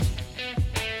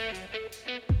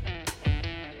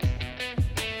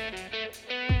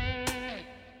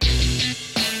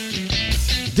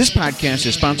This podcast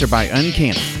is sponsored by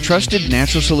Uncana, trusted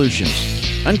natural solutions.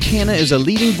 Uncana is a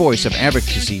leading voice of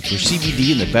advocacy for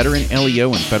CBD in the veteran,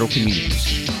 LEO, and federal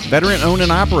communities. Veteran-owned and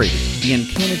operated, the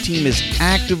Uncana team is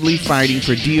actively fighting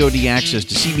for DoD access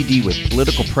to CBD with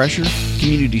political pressure,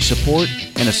 community support,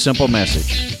 and a simple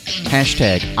message.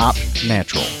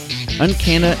 #OpNatural.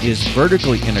 Uncana is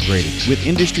vertically integrated with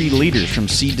industry leaders from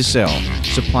seed to sell,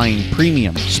 supplying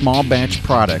premium, small batch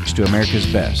products to America's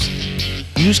best.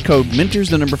 Use code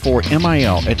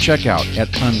MENTORS4MIL at checkout at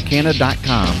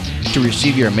uncana.com to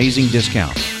receive your amazing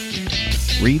discount.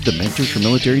 Read the Mentors for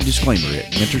Military disclaimer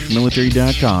at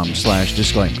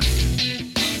mentorsformilitary.com/disclaimer.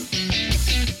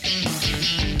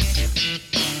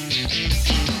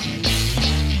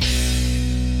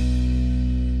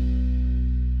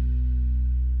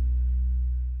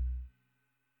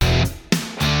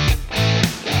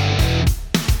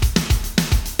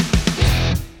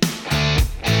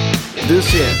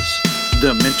 This is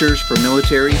the Mentors for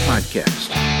Military podcast.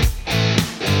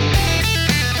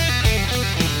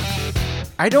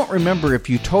 I don't remember if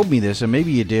you told me this, and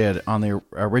maybe you did on the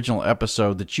original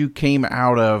episode, that you came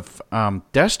out of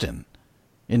Destin.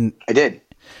 I did.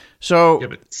 So, yeah,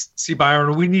 but see,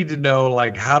 Byron, we need to know,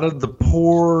 like, how did the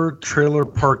poor trailer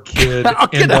park kid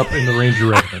end up in the Ranger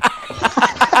Regiment?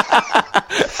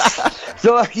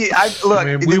 So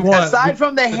aside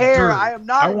from the hair, dirt. I am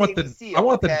not. I want the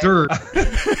dirt.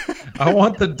 I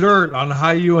want the dirt on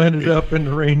how you ended up in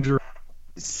the Ranger.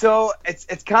 So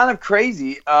it's kind of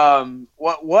crazy.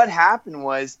 What happened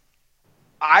was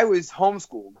I was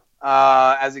homeschooled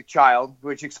as a child,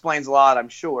 which explains a lot, I'm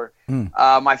sure.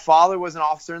 My father was an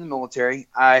officer in the military.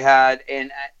 I had an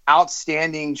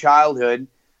outstanding childhood,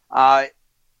 other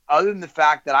than the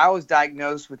fact that I was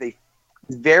diagnosed with a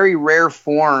very rare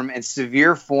form and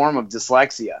severe form of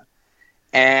dyslexia.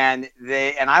 And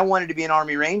I wanted to be an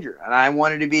Army Ranger, and I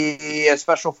wanted to be a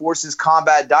Special Forces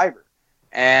combat diver.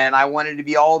 And I wanted to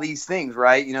be all these things,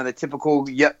 right? You know, the typical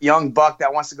young buck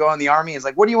that wants to go in the Army is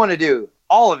like, what do you want to do?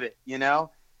 All of it, you know?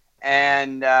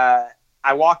 And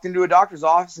I walked into a doctor's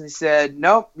office and he said,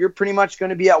 nope, you're pretty much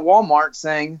going to be at Walmart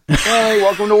saying, hey,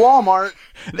 welcome to Walmart.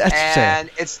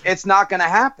 And it's not going to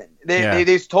happen. They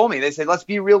just told me, they said, let's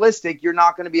be realistic. You're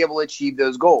not going to be able to achieve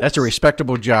those goals. That's a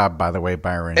respectable job, by the way,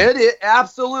 Byron. It is,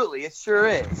 absolutely. It sure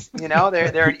is. You know,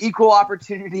 they're an equal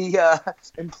opportunity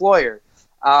employer.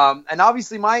 And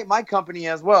obviously my company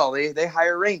as well, they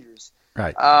hire Rangers.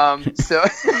 Right.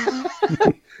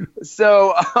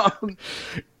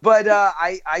 But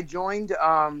I joined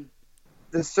I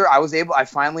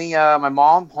finally my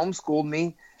mom homeschooled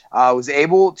me. Was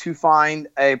able to find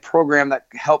a program that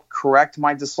helped correct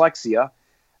my dyslexia.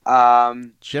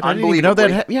 Shit, I didn't even know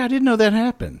that. I didn't know that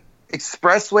happened.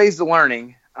 Expressways to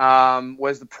Learning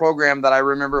was the program that I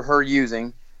remember her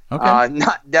using. Okay.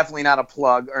 Definitely not a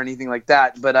plug or anything like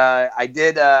that, but I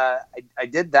did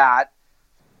that,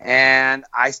 and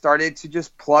I started to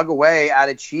just plug away at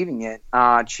achieving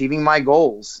my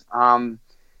goals. And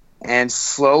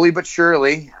slowly but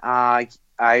surely, I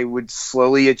would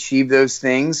slowly achieve those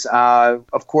things.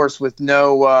 Of course, with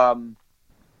that,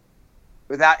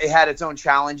 it had its own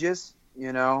challenges,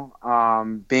 you know,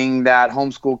 being that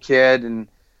homeschool kid. And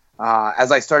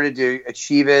as I started to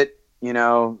achieve it,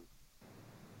 I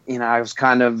was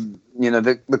kind of,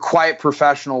 the quiet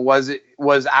professional was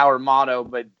our motto,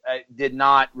 but it did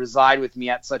not reside with me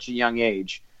at such a young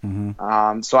age.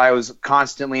 Mm-hmm. So I was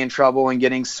constantly in trouble and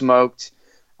getting smoked.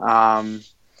 And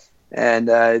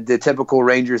the typical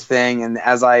Ranger thing. And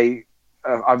as I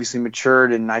obviously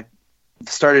matured and I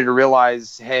started to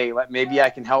realize, hey, maybe I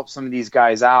can help some of these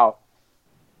guys out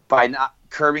by not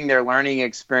curbing their learning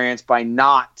experience, by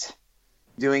not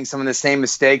doing some of the same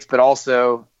mistakes, but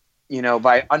also,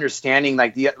 by understanding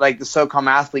like the SOCOM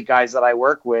athlete guys that I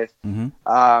work with.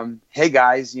 Mm-hmm. Hey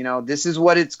guys, this is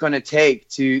what it's going to take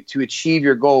to achieve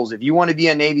your goals. If you want to be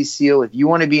a Navy SEAL, if you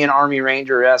want to be an Army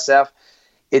Ranger or SF,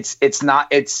 it's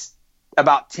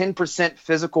about 10%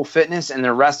 physical fitness, and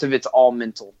the rest of it's all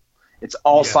mental. It's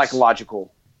all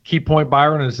psychological. Key point,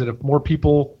 Byron, is that if more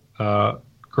people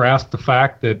grasp the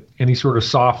fact that any sort of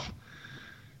soft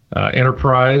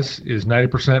enterprise is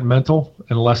 90% mental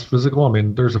and less physical. I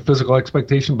mean, there's a physical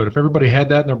expectation, but if everybody had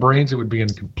that in their brains, it would be a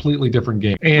completely different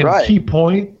game. And key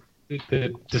point,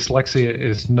 that dyslexia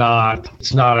is not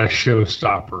a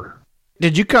showstopper.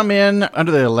 Did you come in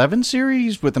under the 11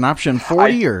 series with an option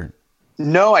 40 or?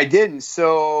 No, I didn't.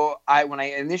 So when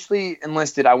I initially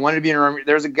enlisted, I wanted to be in Army.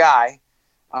 There's a guy,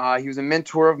 he was a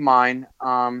mentor of mine.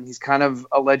 He's kind of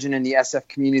a legend in the SF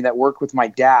community that worked with my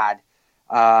dad.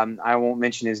 I won't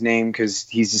mention his name because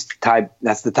he's just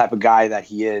that's the type of guy that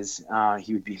he is.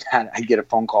 He would be mad. I'd get a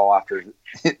phone call after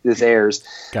this airs.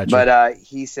 Gotcha. But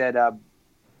he said,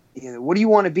 what do you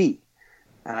want to be?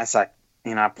 And I said,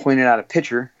 I pointed out a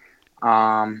picture,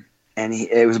 and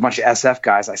it was a bunch of SF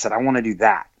guys. I said, I want to do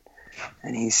that.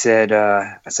 And he said,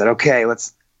 I said, okay,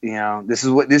 let's, this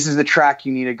is the track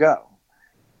you need to go.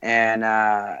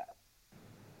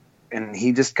 And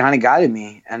he just kind of guided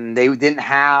me, and they didn't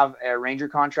have a Ranger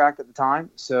contract at the time.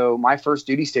 So my first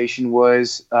duty station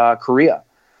was Korea.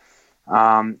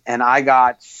 And I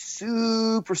got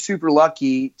super, super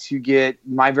lucky to get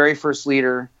my very first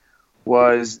leader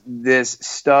was this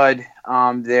stud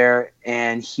there.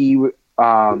 And he,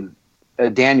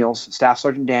 Daniels, Staff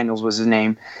Sergeant Daniels was his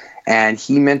name. And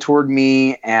he mentored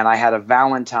me, and I had a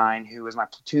Valentine who was my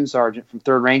platoon sergeant from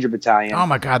 3rd Ranger Battalion. Oh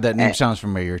my God, that name sounds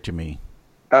familiar to me.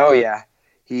 Oh yeah,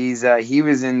 he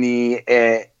was in the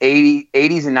 80s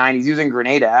and 90s. He was in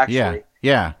Grenada actually.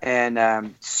 Yeah.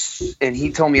 And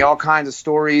he told me all kinds of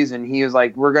stories, and he was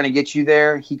like, "We're gonna get you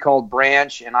there." He called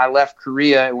Branch, and I left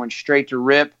Korea and went straight to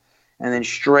RIP, and then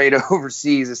straight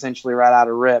overseas, essentially right out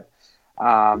of RIP,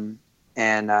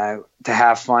 and to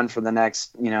have fun for the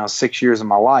next 6 years of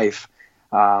my life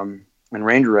in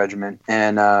Ranger Regiment,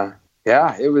 and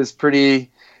it was pretty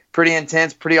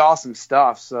intense, pretty awesome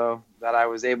stuff. So that I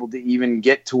was able to even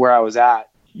get to where I was at.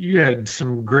 You had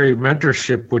some great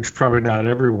mentorship, which probably not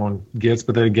everyone gets,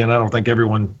 but then again, I don't think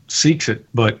everyone seeks it.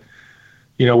 But,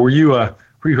 were you a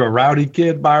rowdy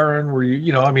kid, Byron? Were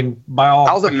you, by all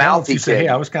I was a mouthy you say, kid. hey,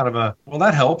 I was kind of well,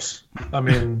 that helps. I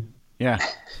mean, yeah,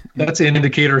 that's an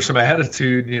indicator of some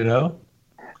attitude,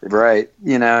 Right.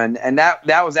 And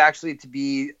that was actually, to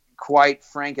be quite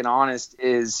frank and honest,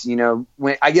 is,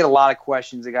 when I get a lot of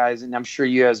questions of guys, and I'm sure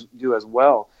you guys do as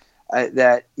well,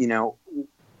 that, do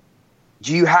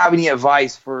you have any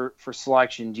advice for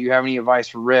selection? Do you have any advice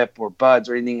for RIP or buds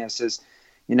or anything that says,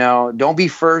 don't be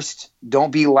first,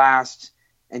 don't be last,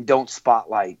 and don't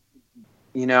spotlight.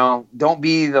 Don't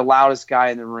be the loudest guy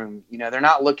in the room. They're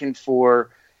not looking for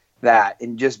that.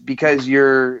 And just because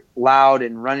you're loud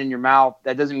and running your mouth,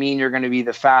 that doesn't mean you're going to be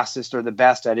the fastest or the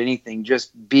best at anything.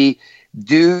 Just give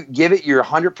it your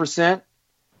 100%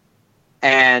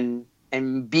 and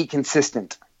be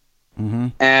consistent. Mm-hmm.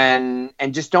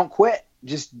 And just don't quit.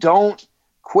 Just don't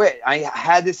quit. I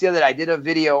had this the other day. I did a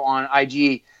video on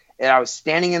IG, and I was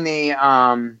standing in the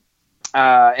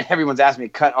and everyone's asking me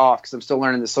to cut off because I'm still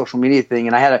learning the social media thing.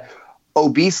 And I had a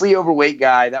obesely overweight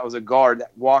guy that was a guard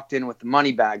that walked in with the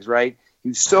money bags, right? He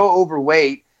was so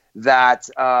overweight that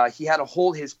he had to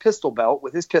hold his pistol belt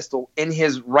with his pistol in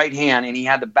his right hand, and he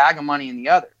had the bag of money in the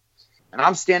other. And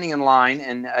I'm standing in line,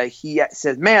 and he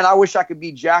says, "Man, I wish I could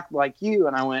be jacked like you."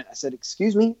 And I said,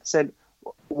 "Excuse me?" I said,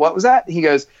 "What was that?" He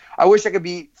goes, "I wish I could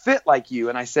be fit like you."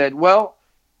 And I said, "Well,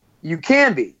 you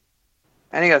can be."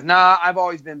 And he goes, "Nah, I've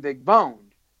always been big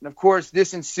boned." And of course,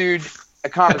 this ensued a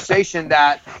conversation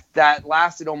that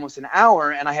lasted almost an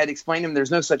hour, and I had explained to him there's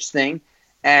no such thing,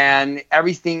 and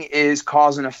everything is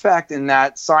cause and effect, and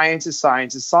that science is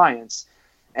science is science.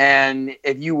 And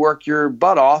if you work your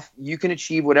butt off, you can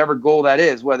achieve whatever goal that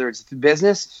is, whether it's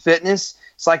business, fitness,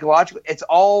 psychological. It's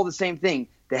all the same thing.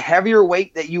 The heavier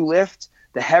weight that you lift,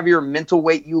 the heavier mental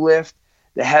weight you lift,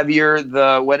 the heavier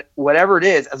whatever it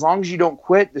is, as long as you don't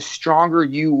quit, the stronger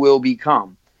you will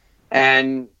become.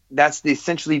 And that's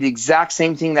essentially the exact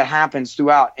same thing that happens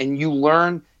throughout. And you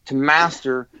learn to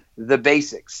master the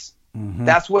basics. Mm-hmm.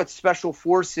 That's what special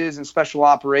forces and special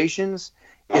operations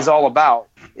is all about,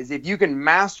 is if you can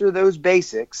master those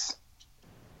basics,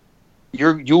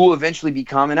 you will eventually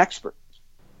become an expert.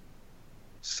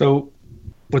 So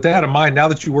with that in mind, now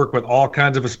that you work with all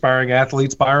kinds of aspiring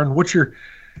athletes, Byron,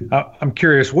 I'm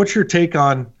curious, what's your take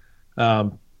on,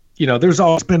 there's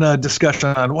always been a discussion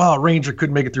on, well, Ranger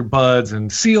couldn't make it through buds, and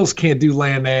SEALs can't do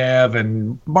land nav,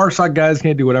 and MARSOC guys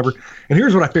can't do whatever. And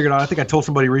here's what I figured out. I think I told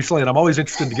somebody recently, and I'm always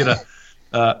interested to get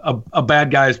a bad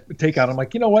guy's take on it. I'm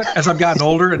like, you know what? As I've gotten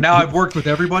older and now I've worked with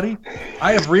everybody,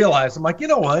 I have realized, I'm like, you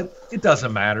know what? It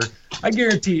doesn't matter. I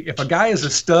guarantee if a guy is a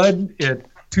stud at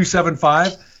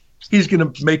 275, he's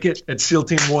going to make it at SEAL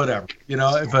team whatever.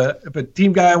 If a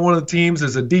team guy on one of the teams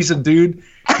is a decent dude,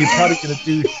 he's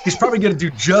probably going to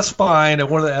do just fine at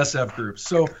one of the SF groups.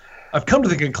 So I've come to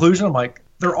the conclusion, I'm like,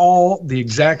 they're all the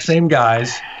exact same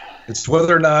guys. It's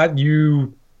whether or not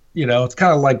it's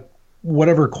kind of like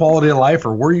whatever quality of life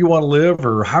or where you want to live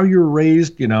or how you were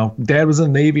raised, dad was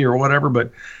in the Navy or whatever,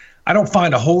 but I don't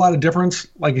find a whole lot of difference.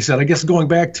 Like you said, I guess going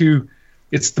back to,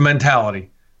 it's the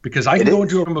mentality, because I can go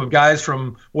into a room of guys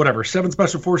from 7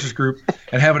 Special Forces group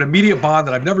and have an immediate bond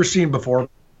that I've never seen before.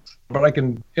 but I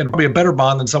can be a better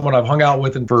bond than someone I've hung out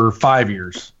with for 5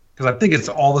 years, because I think it's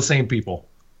all the same people.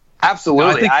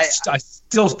 Absolutely. I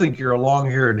still think you're a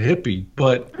long-haired hippie,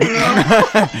 but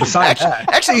besides that,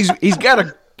 actually, he's got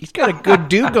a good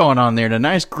dude going on there and a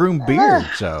nice groomed beard.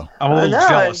 So I'm a little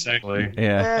jealous, actually.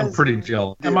 Yeah, I'm pretty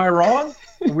jealous. Am I wrong?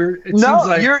 No, seems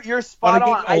like you're spot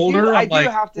on. Older, I do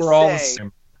have to say,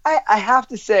 I have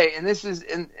to say, and this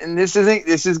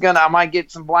is gonna, I might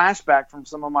get some flashback from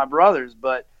some of my brothers,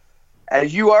 but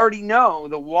as you already know,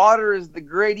 the water is the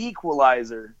great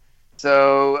equalizer.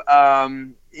 So,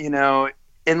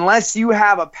 unless you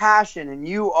have a passion and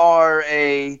you are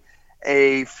a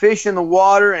fish in the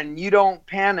water and you don't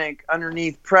panic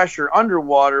underneath pressure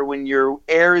underwater when your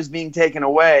air is being taken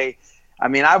away. I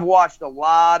mean, I've watched a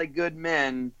lot of good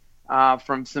men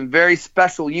from some very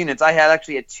special units. I had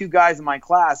 2 guys in my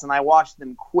class, and I watched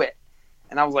them quit.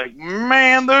 And I was like,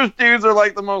 man, those dudes are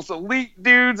like the most elite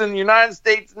dudes in the United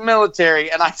States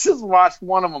military. And I just watched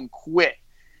one of them quit.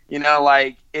 Do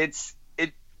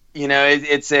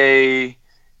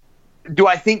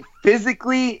I think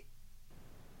physically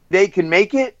they can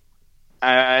make it?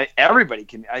 Everybody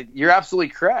can. You're absolutely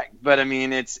correct. But I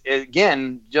mean, it's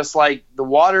again, just like the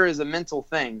water is a mental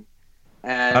thing.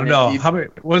 And I don't know.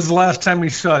 When's the last time you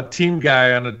saw a team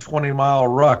guy on a 20-mile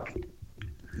ruck?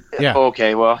 Yeah.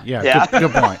 Okay. Well. Yeah.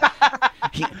 Good point.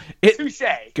 Touche.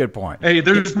 Good point. Hey,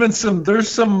 there's been some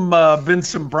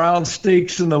brown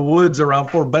stakes in the woods around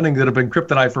Fort Benning that have been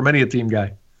kryptonite for many a team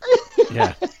guy.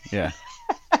 Yeah.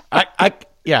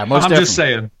 Most definitely. Just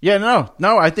saying. Yeah,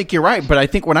 no, I think you're right. But I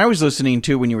think when I was listening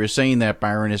to when you were saying that,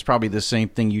 Byron, it's probably the same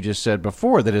thing you just said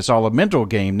before, that it's all a mental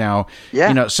game. Now,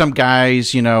 some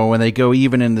guys, when they go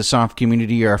even in the soft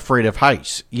community are afraid of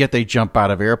heights, yet they jump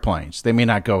out of airplanes. They may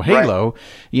not go halo,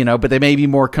 but they may be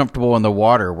more comfortable in the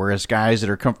water, whereas guys that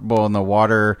are comfortable in the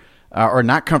water or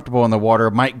not comfortable in the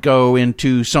water might go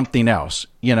into something else,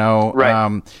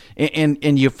 Right.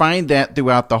 And you find that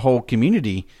throughout the whole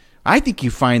community. I think you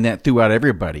find that throughout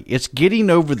everybody. It's getting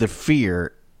over the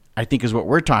fear, I think, is what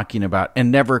we're talking about,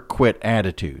 and never quit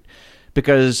attitude.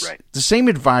 Because the same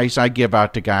advice I give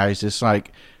out to guys is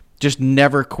like, just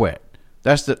never quit.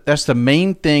 That's the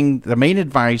main thing. The main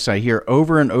advice I hear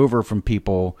over and over from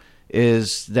people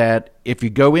is that if you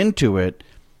go into it,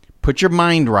 put your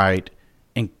mind right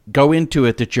and go into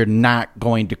it that you're not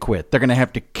going to quit. They're going to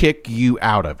have to kick you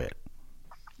out of it.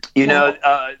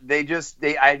 I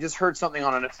just heard something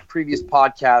on a previous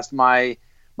podcast. My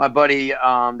buddy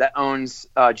that owns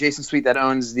Jason Sweet, that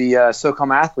owns the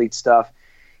SoCom Athlete stuff.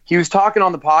 He was talking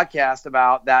on the podcast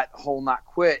about that whole not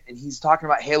quit, and he's talking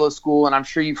about Halo School, and I'm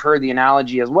sure you've heard the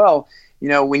analogy as well.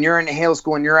 When you're in Halo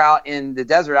School and you're out in the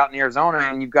desert, out in Arizona,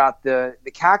 and you've got the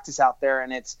cactus out there,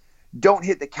 and it's don't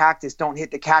hit the cactus, don't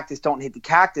hit the cactus, don't hit the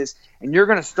cactus. And you're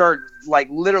going to start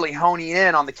literally honing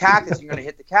in on the cactus. You're going to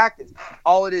hit the cactus.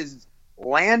 All it is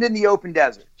land in the open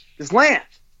desert. Just land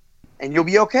and you'll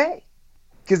be okay.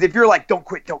 Because if you're like, don't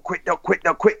quit, don't quit, don't quit,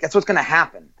 don't quit, that's what's going to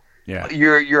happen. Yeah.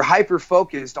 You're hyper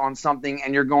focused on something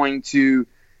and you're going to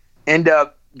end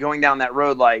up going down that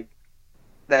road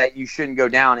that you shouldn't go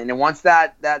down. And then once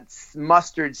that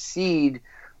mustard seed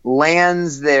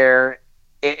lands there,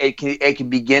 it can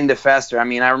begin to fester. I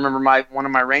mean, I remember one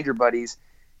of my Ranger buddies,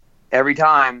 every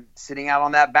time sitting out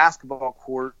on that basketball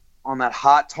court on that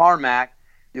hot tarmac,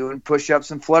 doing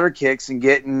push-ups and flutter kicks and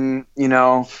getting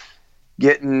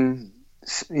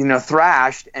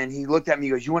thrashed. And he looked at me,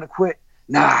 he goes, "You want to quit?"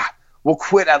 "Nah, we'll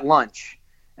quit at lunch."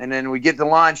 And then we get to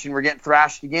lunch and we're getting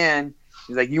thrashed again.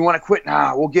 He's like, "You want to quit?"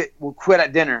 "Nah, we'll quit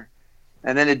at dinner."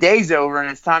 And then the day's over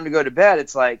and it's time to go to bed.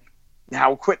 It's like, "Nah,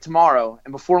 we'll quit tomorrow."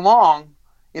 And before long,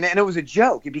 and it was a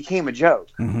joke. It became a joke.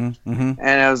 Mm-hmm, mm-hmm.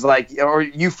 And I was like, "Or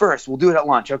you first. We'll do it at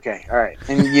lunch." "Okay, all right."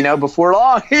 And, before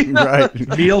long.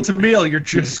 Right. Meal to meal. You're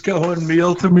just going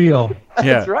meal to meal. Yeah.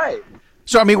 That's right.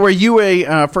 So, I mean, were you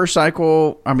a first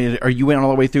cycle? I mean, are you went all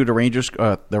the way through the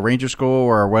Ranger School,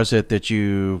 or was it that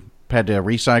you had to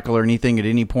recycle or anything at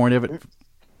any point of it?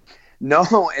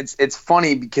 No, it's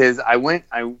funny because I went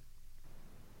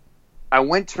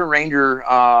to Ranger.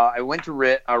 I went to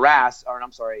RAS,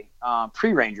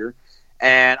 pre-Ranger,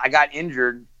 and I got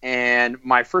injured. And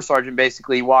my first sergeant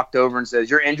basically walked over and says,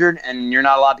 "You're injured, and you're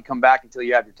not allowed to come back until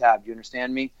you have your tab. Do you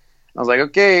understand me?" I was like,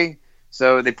 "Okay."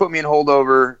 So they put me in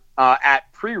holdover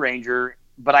at pre-Ranger,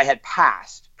 but I had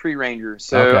passed pre-Ranger,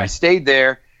 so okay. I stayed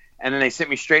there. And then they sent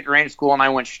me straight to Ranger School, and I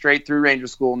went straight through Ranger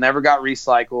School. Never got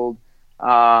recycled,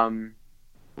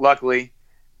 luckily.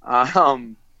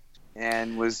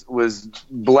 And was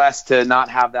blessed to not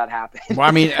have that happen. Well,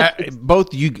 I mean,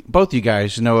 both you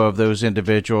guys know of those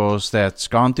individuals that's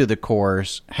gone through the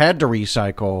course, had to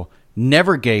recycle,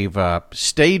 never gave up,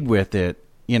 stayed with it,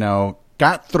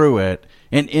 got through it,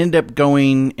 and end up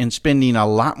going and spending a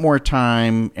lot more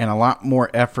time and a lot more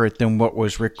effort than what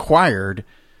was required.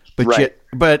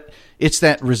 But it's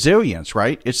that resilience,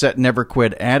 right? It's that never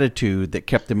quit attitude that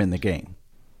kept him in the game.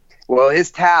 Well, his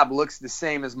tab looks the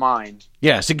same as mine.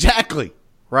 Yes, exactly.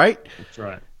 Right? That's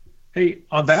right. Hey,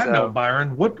 on that note,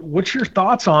 Byron, what's your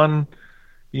thoughts on,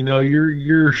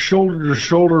 you're shoulder to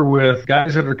shoulder with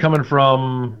guys that are coming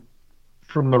from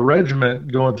the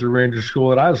regiment going through Ranger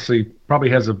School? It obviously probably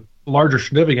has a larger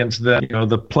significance than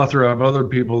the plethora of other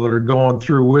people that are going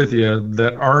through with you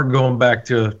that aren't going back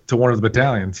to one of the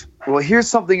battalions. Well, here's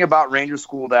something about Ranger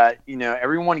School that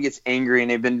everyone gets angry,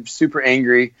 and they've been super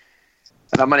angry.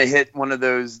 And I'm gonna hit one of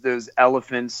those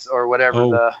elephants or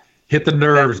whatever. Hit the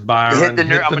nerves, Byron. Hit the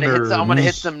nerve. I'm gonna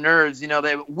hit some nerves. They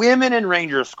have women in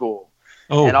Ranger School.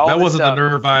 Oh, that wasn't the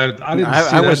nerve. I didn't.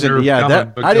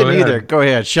 I didn't either. Go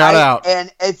ahead, shout out.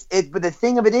 And but the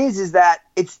thing of it is that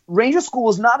Ranger School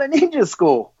is not a ninja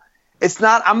school. It's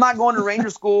not. I'm not going to Ranger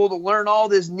School to learn all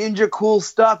this ninja cool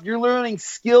stuff. You're learning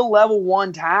skill level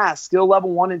 1 tasks, skill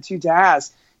level 1 and 2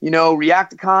 tasks.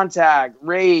 React to contact,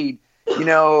 raid.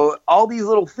 All these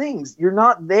little things. You're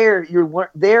not there. You're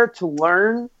there to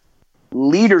learn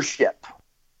leadership.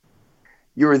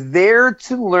 You're there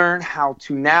to learn how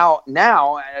to now,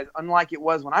 unlike it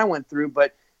was when I went through,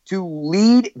 but to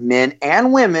lead men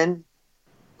and women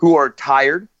who are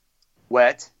tired,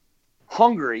 wet,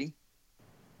 hungry,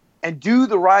 and do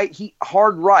the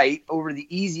hard right over the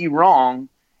easy wrong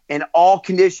in all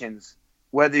conditions,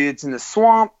 whether it's in the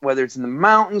swamp, whether it's in the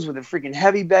mountains with a freaking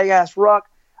heavy big-ass ruck.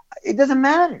 It doesn't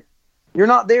matter. You're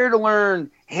not there to learn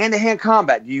hand-to-hand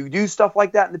combat. Do you do stuff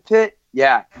like that in the pit?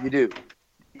 Yeah, you do.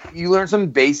 You learn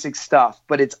some basic stuff,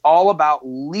 but it's all about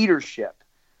leadership.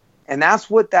 And that's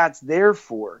what that's there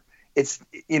for. It's,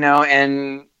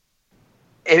 and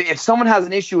if someone has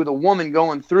an issue with a woman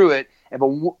going through it,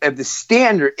 if the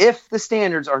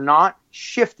standards are not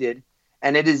shifted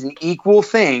and it is an equal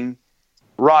thing,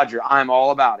 Roger, I'm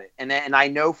all about it. And I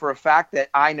know for a fact that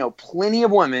I know plenty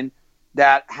of women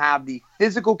that have the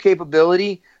physical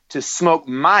capability to smoke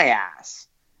my ass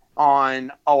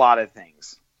on a lot of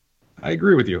things. I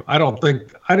agree with you.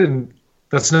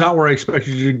 That's not where I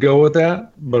expected you to go with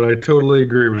that, but I totally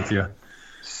agree with you.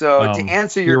 So to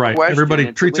answer your right. question,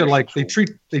 everybody treats it like they treat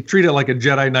it like a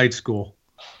Jedi night school.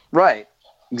 Right.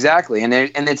 Exactly. And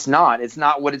it's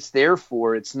not what it's there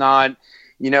for. It's not,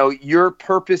 your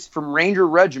purpose from Ranger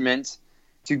Regiment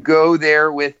to go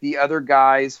there with the other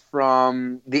guys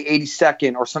from the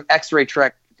 82nd or some X-ray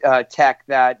tech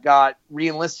that got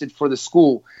re-enlisted for the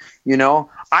school.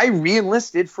 I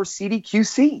re-enlisted for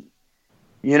CDQC.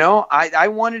 I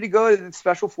wanted to go to the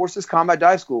Special Forces Combat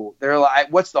Dive School. They're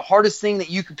like, what's the hardest thing that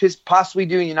you could possibly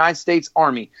do in the United States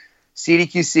Army?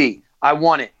 CDQC. I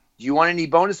want it. Do you want any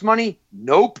bonus money?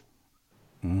 Nope.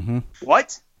 Mm-hmm.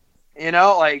 What?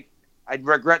 I'd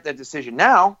regret that decision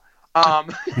now.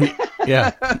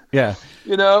 Yeah.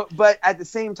 But at the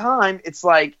same time, it's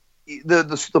like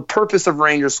the purpose of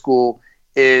Ranger School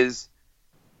is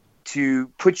to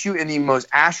put you in the most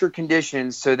assured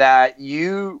conditions so that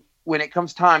you, when it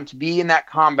comes time to be in that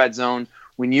combat zone,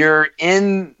 when you're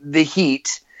in the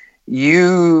heat,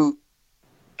 you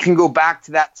can go back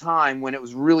to that time when it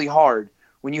was really hard,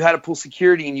 when you had to pull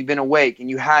security and you've been awake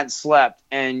and you hadn't slept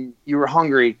and you were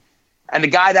hungry and the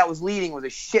guy that was leading was a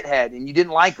shithead and you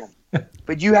didn't like him.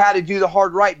 But you had to do the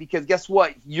hard right because guess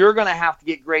what? You're going to have to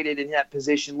get graded in that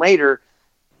position later,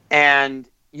 and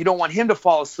you don't want him to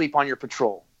fall asleep on your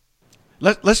patrol.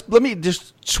 Let me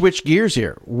just switch gears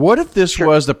here. What if this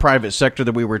was the private sector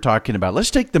that we were talking about?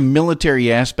 Let's take the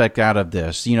military aspect out of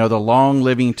this, the long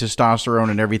living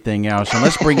testosterone and everything else, and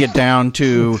let's bring it down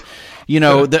to,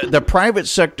 the private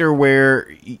sector where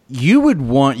you would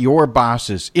want your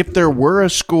bosses, if there were a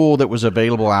school that was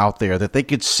available out there, that they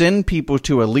could send people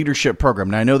to a leadership program.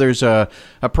 Now, I know there's a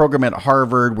program at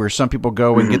Harvard where some people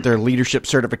go and get their leadership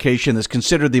certification that's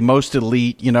considered the most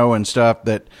elite, and stuff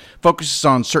that focuses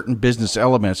on certain business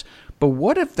elements. But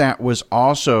what if that was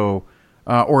also,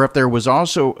 or if there was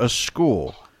also a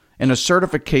school and a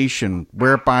certification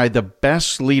whereby the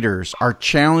best leaders are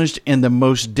challenged in the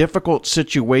most difficult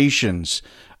situations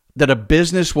that a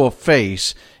business will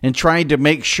face and trying to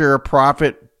make sure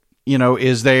profit,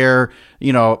 is there,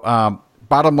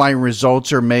 bottom line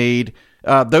results are made,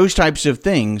 those types of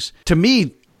things. To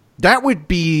me, that would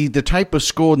be the type of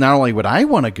school not only would I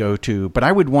want to go to, but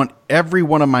I would want every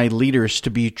one of my leaders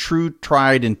to be true,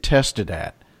 tried, and tested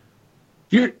at.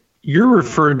 You're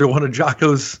referring to one of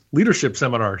Jocko's leadership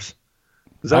seminars.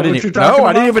 Is that what you're talking about?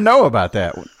 I didn't even know about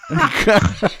that one.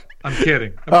 I'm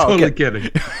kidding. I'm totally kidding.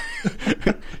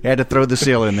 Had to throw the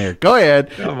seal in there. Go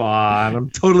ahead. Come on. I'm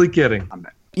totally kidding.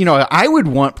 You know, I would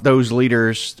want those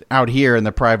leaders out here in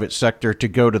the private sector to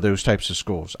go to those types of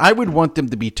schools. I would want them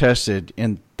to be tested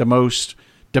in the most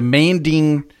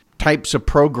demanding types of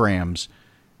programs,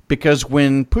 because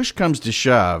when push comes to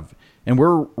shove and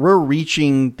we're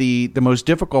reaching the most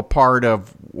difficult part of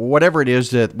whatever it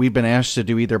is that we've been asked to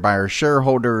do, either by our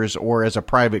shareholders or as a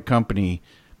private company,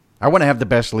 I want to have the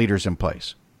best leaders in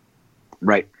place.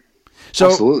 Right.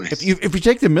 So absolutely. If you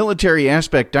take the military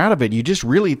aspect out of it, you just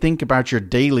really think about your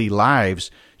daily lives.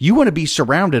 You want to be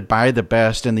surrounded by the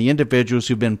best and the individuals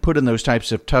who've been put in those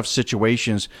types of tough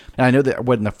situations. And I know that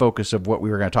wasn't the focus of what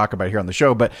we were going to talk about here on the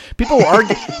show, but people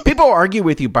argue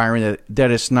with you, Byron,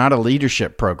 that it's not a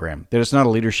leadership program, that it's not a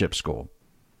leadership school.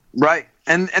 Right.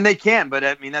 And they can, but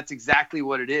I mean, that's exactly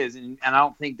what it is. And I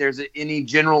don't think there's any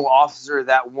general officer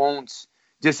that won't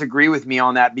disagree with me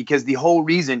on that, because the whole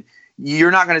reason –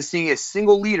 you're not going to see a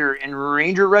single leader in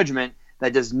Ranger Regiment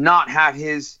that does not have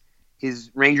his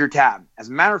Ranger tab. As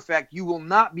a matter of fact, you will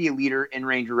not be a leader in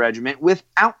Ranger Regiment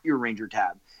without your Ranger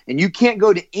tab. And you can't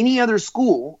go to any other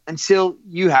school until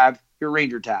you have your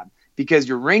Ranger tab, because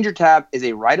your Ranger tab is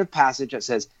a rite of passage that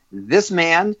says this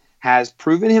man has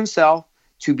proven himself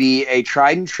to be a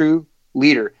tried and true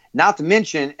leader. Not to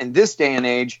mention, in this day and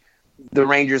age, the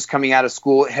Rangers coming out of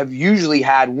school have usually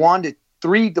had 1 to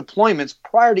 3 deployments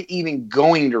prior to even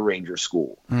going to Ranger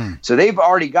school. So they've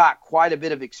already got quite a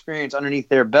bit of experience underneath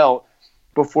their belt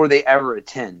before they ever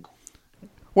attend.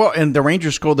 Well, and the Ranger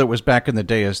school that was back in the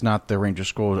day is not the Ranger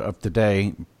school of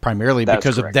today, primarily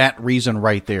because of that reason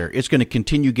right there. It's going to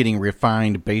continue getting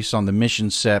refined based on the mission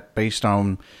set, based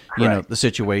on the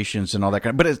situations and all that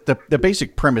kind of. But it's the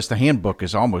basic premise, the handbook,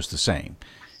 is almost the same.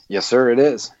 Yes, sir, it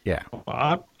is. Yeah.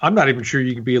 I'm not even sure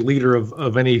you can be a leader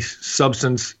of any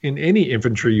substance in any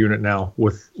infantry unit now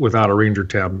without a Ranger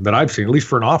tab that I've seen, at least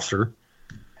for an officer.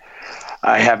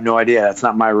 I have no idea. That's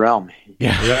not my realm.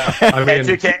 Yeah. I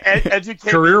mean,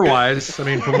 career-wise, I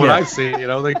mean, from what I've seen,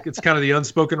 it's kind of the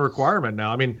unspoken requirement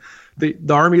now. I mean, the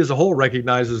Army as a whole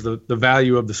recognizes the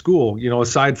value of the school,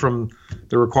 aside from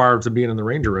the requirements of being in the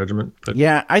Ranger Regiment. But.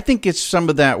 Yeah, I think it's some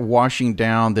of that washing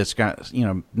down that's got,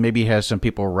 maybe has some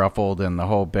people ruffled in the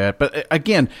whole bit. But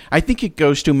again, I think it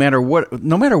goes to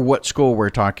no matter what school we're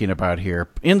talking about here,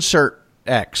 insert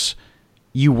X,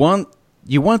 you want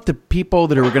the people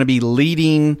that are going to be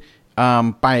leading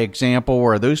by example,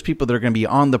 or those people that are going to be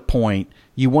on the point,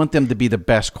 you want them to be the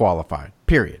best qualified,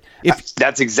 period.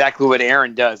 That's exactly what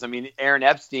Aaron does. I mean, Aaron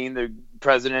Epstein, the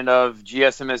president of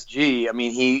GSMSG, I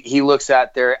mean, he looks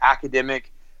at their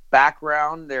academic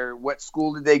background, what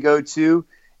school did they go to,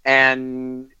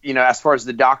 and, as far as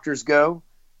the doctors go,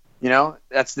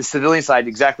 that's the civilian side,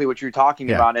 exactly what you're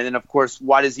talking about. And then, of course,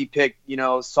 why does he pick,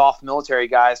 soft military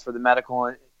guys for the medical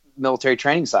and military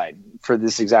training side? For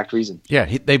this exact reason.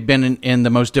 Yeah, they've been in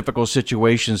the most difficult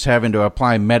situations, having to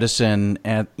apply medicine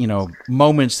at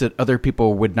moments that other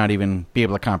people would not even be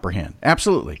able to comprehend.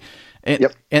 Absolutely.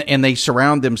 And they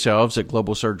surround themselves at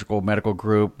Global Surgical Medical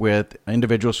Group with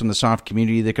individuals from the soft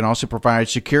community that can also provide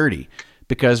security,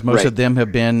 because most of them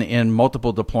have been in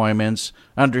multiple deployments,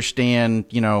 understand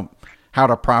how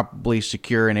to properly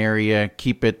secure an area,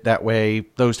 keep it that way,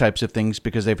 those types of things,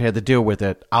 because they've had to deal with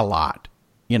it a lot.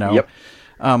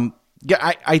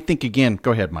 I think, again,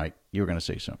 go ahead, Mike. You were going to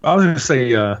say something. I was going to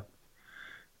say,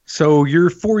 so you're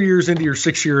 4 years into your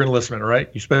 6-year enlistment, right?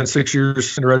 You spent 6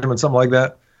 years in the regiment, something like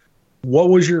that. What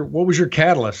was your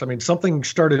catalyst? I mean, something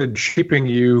started shaping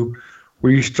you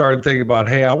where you started thinking about,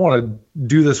 hey, I want to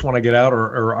do this when I get out,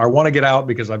 or I want to get out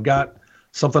because I've got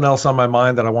something else on my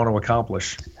mind that I want to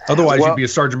accomplish. Otherwise, you'd be a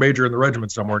sergeant major in the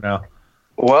regiment somewhere now.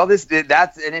 Well, that's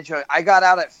an intro. I got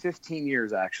out at 15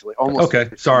 years, actually. Almost.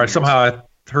 Okay, sorry. Years. Somehow I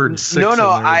heard 6. No,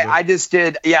 I just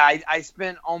did. Yeah, I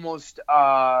spent almost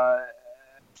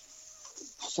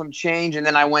some change, and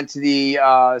then I went to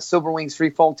the Silver Wings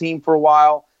free fall team for a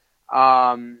while,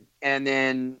 and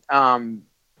then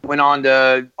went on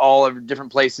to all of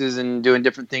different places and doing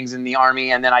different things in the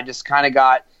Army, and then I just kind of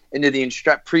got into the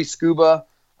pre-scuba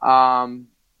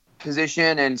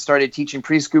position and started teaching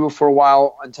pre-scuba for a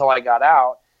while until I got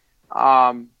out.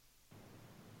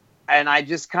 And I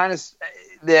just kind of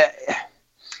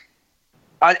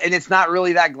and it's not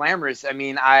really that glamorous. I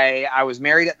mean, I was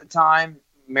married at the time.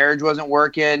 Marriage wasn't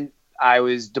working. I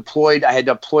was deployed. I had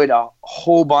deployed a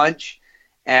whole bunch,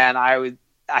 and I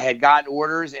had gotten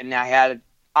orders, and I had an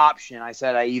option. I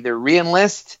said I either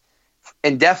re-enlist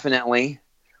indefinitely,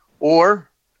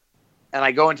 and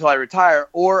I go until I retire,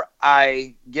 or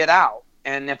I get out.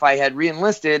 And if I had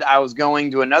re-enlisted, I was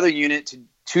going to another unit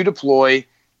to deploy,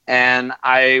 and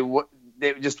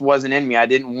it just wasn't in me. I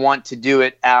didn't want to do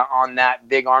it on that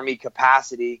big Army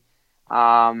capacity.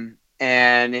 And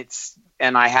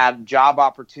I had job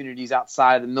opportunities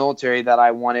outside of the military that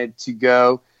I wanted to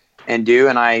go and do.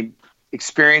 And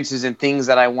experiences and things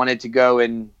that I wanted to go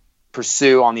and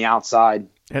pursue on the outside.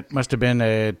 It must have been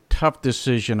a tough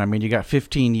decision. I mean, you got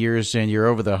 15 years in, you're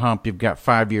over the hump. You've got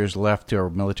 5 years left to a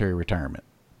military retirement.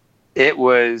 It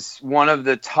was one of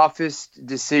the toughest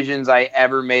decisions I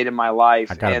ever made in my life.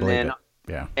 I gotta believe it.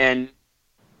 Yeah. And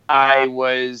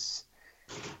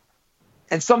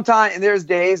sometimes there's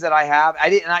days that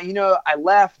I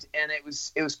left, and it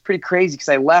was pretty crazy because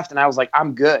I left and I was like,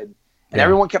 I'm good. And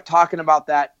everyone kept talking about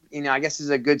that. I guess this is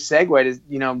a good segue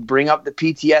to, bring up the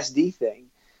PTSD thing,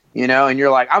 and you're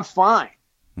like, I'm fine.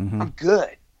 Mm-hmm. I'm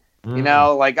good.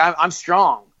 Mm-hmm. I'm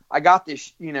strong. I got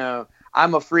this,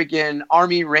 I'm a freaking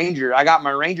Army Ranger. I got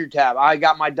my Ranger tab. I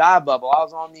got my dive bubble. I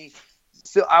was on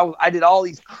I did all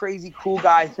these crazy cool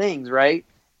guy things. Right.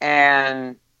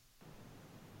 And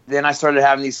then I started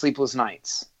having these sleepless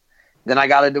nights. Then I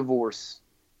got a divorce.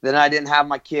 Then I didn't have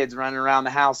my kids running around the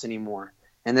house anymore.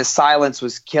 And this silence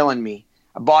was killing me.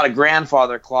 I bought a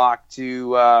grandfather clock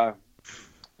to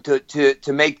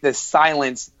make the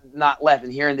silence not left,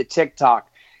 and hearing the tick-tock,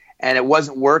 and it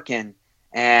wasn't working.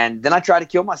 And then I tried to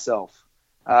kill myself,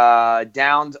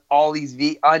 downed all these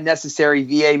unnecessary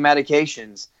VA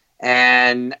medications.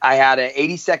 And I had an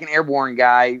 82nd Airborne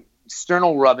guy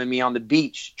sternal rubbing me on the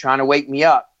beach, trying to wake me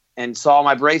up, and saw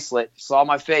my bracelet, saw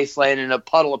my face laying in a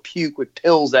puddle of puke with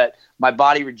pills that my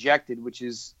body rejected, which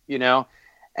is,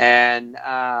 and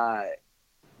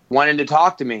wanted to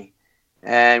talk to me.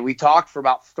 And we talked for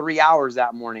about 3 hours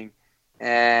that morning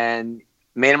and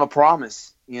made him a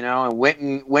promise, and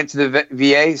went to the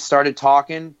VA, started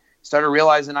talking, started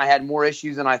realizing I had more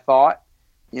issues than I thought,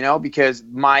 because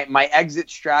my exit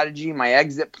strategy, my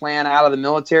exit plan out of the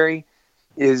military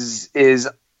is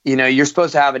you're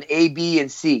supposed to have an A, B, and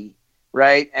C,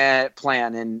 right?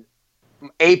 Plan. And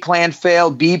A plan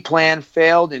failed, B plan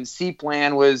failed, and C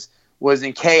plan was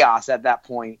in chaos at that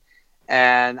point.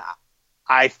 And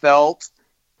I felt,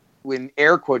 in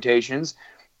air quotations,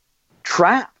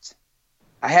 trapped.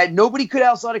 I had nobody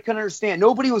else that I could understand.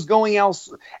 Nobody was going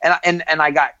else. And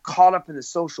I got caught up in the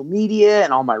social media,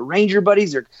 and all my Ranger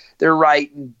buddies, they're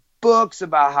writing books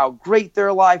about how great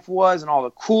their life was and all the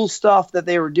cool stuff that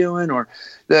they were doing, or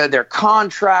they're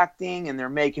contracting and they're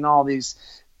making all these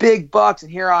big bucks.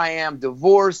 And here I am,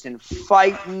 divorced and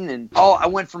fighting, and I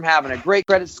went from having a great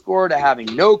credit score to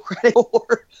having no credit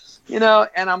score,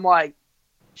 and I'm like,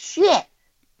 shit,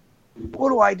 what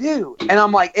do I do? And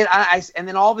I'm like, and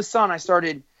then all of a sudden I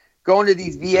started going to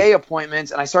these VA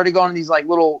appointments, and I started going to these like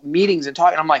little meetings and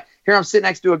talking. I'm like, here I'm sitting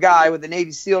next to a guy with a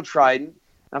Navy SEAL trident, and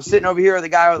I'm sitting over here with a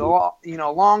guy with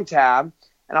a long tab,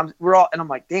 and I'm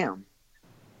like, damn,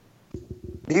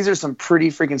 these are some pretty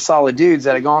freaking solid dudes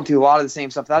that have gone through a lot of the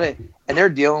same stuff that I did, and they're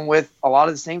dealing with a lot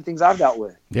of the same things I've dealt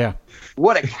with. Yeah.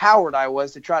 What a coward I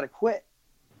was to try to quit.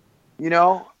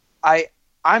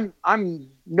 I'm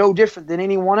no different than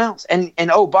anyone else. And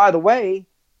oh, by the way,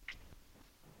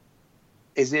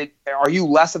 are you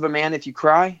less of a man if you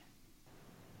cry?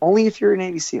 Only if you're a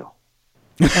Navy SEAL.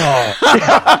 Oh.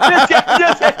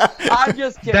 I'm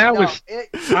just kidding.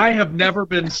 I have never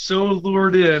been so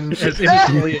lured in as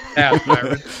innocently as that,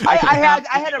 Byron. I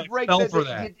had to break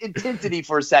the intensity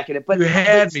for a second. But you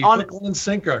had me, hook and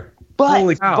sinker.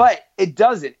 But it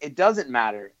doesn't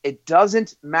matter. It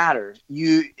doesn't matter.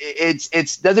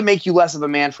 It doesn't make you less of a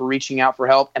man for reaching out for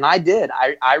help. And I did.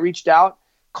 I reached out,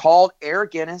 called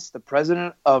Eric Ennis, the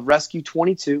president of Rescue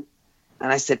 22,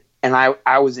 and I said, and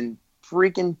I was in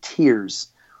freaking tears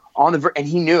and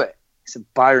he knew it. He said,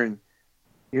 Byron,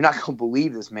 you're not gonna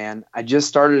believe this, man. I just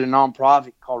started a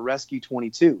nonprofit called Rescue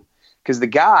 22, because the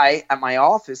guy at my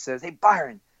office says, hey,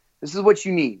 Byron, this is what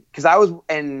you need. Because I was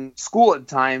in school at the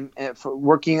time for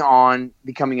working on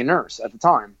becoming a nurse at the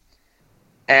time.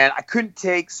 And I couldn't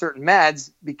take certain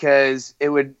meds because it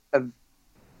would have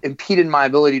impeded my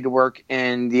ability to work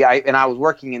and I was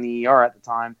working in the ER at the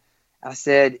time. And I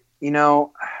said,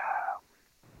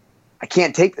 I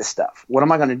can't take this stuff. What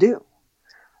am I going to do?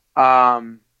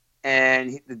 And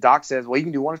the doc says, well, you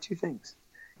can do one of two things.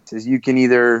 He says, you can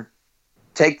either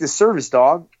take the service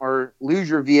dog or lose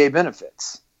your VA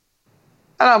benefits.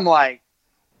 And I'm like,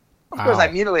 of course, I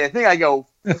go,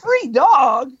 free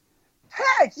dog?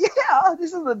 Heck yeah,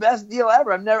 this is the best deal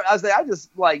ever. I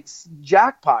just like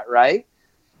jackpot, right?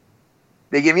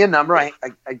 They give me a number. I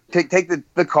take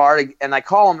the card and I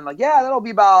call them and like, yeah, that'll be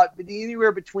about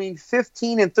anywhere between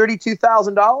 $15,000 and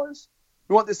 $32,000.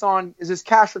 You want this on? Is this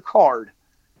cash or card?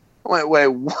 I went, wait,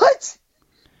 what?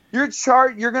 You're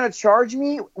going to charge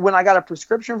me when I got a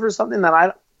prescription for something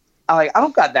that I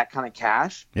don't got that kind of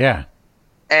cash. Yeah.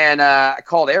 And I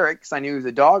called Eric because I knew he was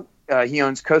a dog. He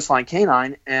owns Coastline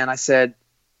Canine. And I said,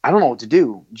 I don't know what to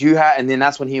do. And then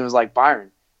that's when he was like,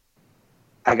 Byron,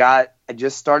 I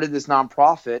just started this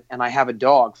nonprofit and I have a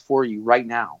dog for you right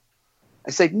now.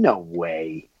 I said, no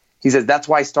way. He says, that's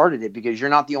why I started it, because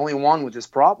you're not the only one with this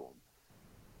problem.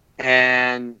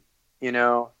 And,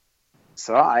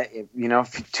 so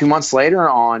 2 months later,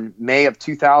 on May of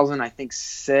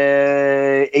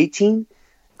 2018,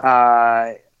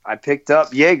 I picked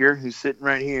up Jaeger, who's sitting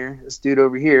right here, this dude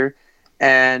over here,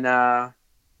 and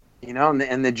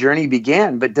and the journey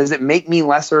began. But does it make me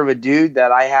lesser of a dude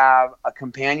that I have a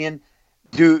companion?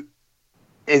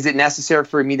 Is it necessary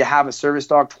for me to have a service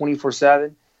dog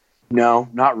 24/7? No,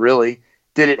 not really.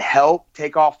 Did it help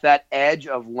take off that edge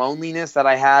of loneliness that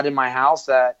I had in my house,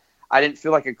 that I didn't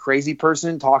feel like a crazy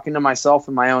person talking to myself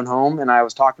in my own home and I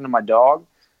was talking to my dog?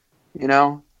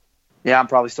 Yeah, I'm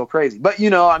probably still crazy. But,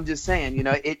 I'm just saying,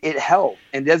 it helped.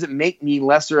 And it doesn't make me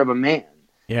lesser of a man.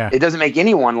 Yeah. It doesn't make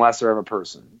anyone lesser of a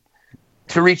person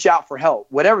to reach out for help,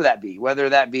 whatever that be, whether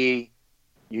that be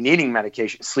you needing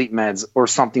medication, sleep meds, or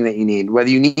something that you need, whether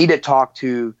you need to talk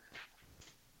to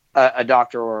a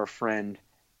doctor or a friend,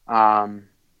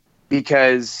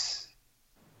 because,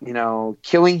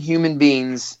 killing human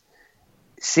beings,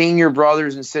 seeing your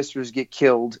brothers and sisters get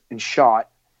killed and shot,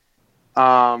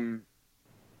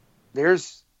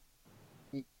 there's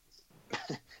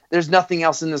nothing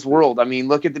else in this world. I mean,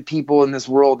 look at the people in this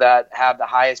world that have the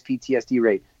highest PTSD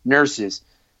rate: nurses,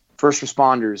 first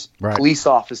responders, right, police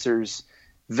officers,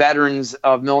 veterans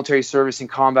of military service and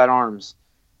combat arms.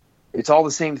 It's all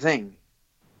the same thing.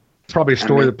 It's probably a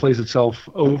story that plays itself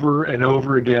over and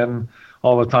over again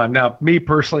all the time. Now, me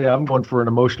personally, I'm going for an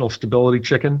emotional stability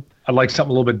chicken. I'd like something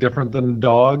a little bit different than a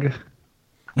dog.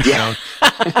 Yeah.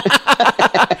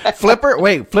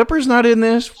 Flipper's not in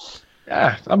this?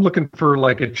 Yeah, I'm looking for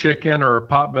like a chicken or a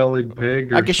pot-bellied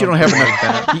pig. Or I guess you don't have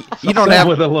enough. You don't have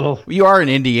with a little. You are in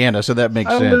Indiana, so that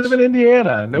makes sense. I live in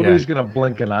Indiana. Nobody's going to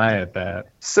blink an eye at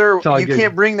that. Sir, you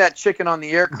can't bring that chicken on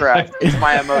the aircraft. It's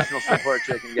my emotional support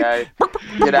chicken, guy.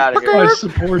 Get out of here. My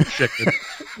support chicken.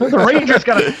 The Rangers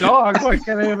got a dog. Why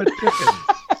can't I have a chicken?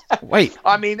 Wait.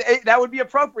 I mean, that would be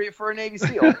appropriate for a Navy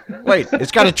SEAL. Wait,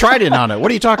 it's got a trident on it.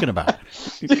 What are you talking about?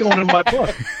 It's going in my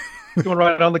book. It's going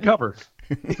right on the cover.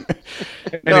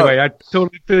 Anyway, I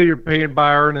totally feel your pain,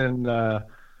 Byron, and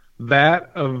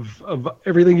that of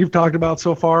everything you've talked about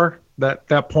so far,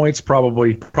 that point's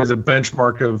probably the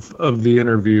benchmark of the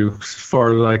interview, as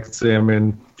far as I can say. I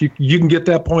mean, if you can get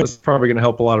that point, it's probably going to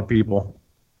help a lot of people.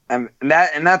 And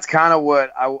that's kind of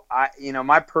what I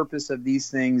my purpose of these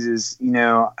things is,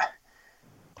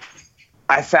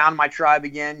 I found my tribe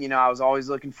again. I was always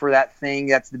looking for that thing.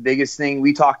 That's the biggest thing.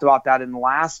 We talked about that in the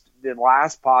last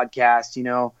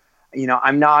podcast.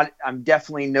 I'm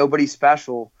definitely nobody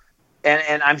special.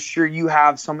 And I'm sure you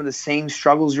have some of the same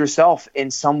struggles yourself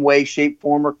in some way, shape,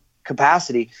 form, or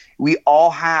capacity. We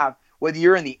all have, whether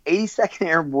you're in the 82nd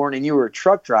Airborne and you were a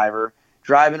truck driver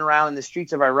driving around in the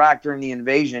streets of Iraq during the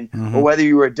invasion, mm-hmm, or whether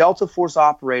you were a Delta Force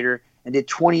operator and did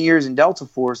 20 years in Delta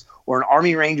Force, or an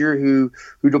Army Ranger who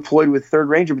deployed with 3rd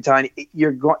Ranger Battalion,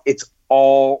 it's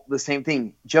all the same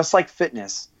thing. Just like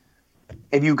fitness.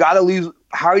 If you got to lose,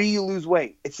 how do you lose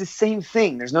weight? It's the same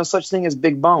thing. There's no such thing as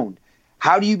big boned.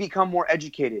 How do you become more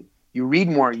educated? You read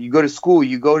more. You go to school.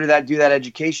 You go to do that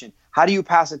education. How do you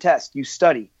pass a test? You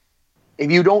study. If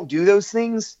you don't do those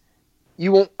things,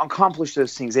 you won't accomplish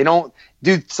those things.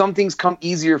 Some things come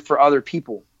easier for other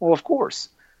people. Well, of course.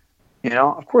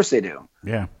 Of course they do.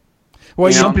 Yeah.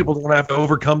 Well, some people don't have to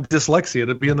overcome dyslexia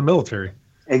to be in the military.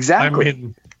 Exactly. I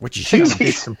mean, which is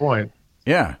case in point.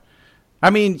 Yeah. I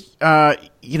mean,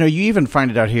 you even find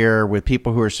it out here with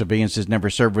people who are civilians that never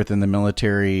served within the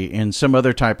military in some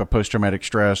other type of post-traumatic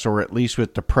stress, or at least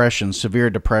with depression,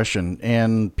 severe depression.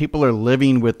 And people are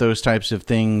living with those types of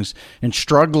things and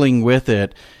struggling with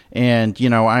it. And,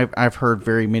 I've heard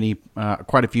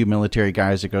quite a few military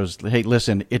guys that goes, hey,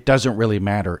 listen, it doesn't really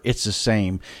matter. It's the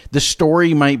same. The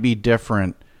story might be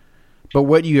different, but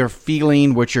what you're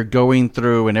feeling, what you're going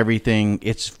through and everything,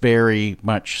 it's very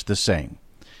much the same.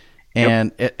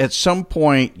 And at some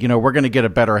point, we're going to get a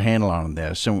better handle on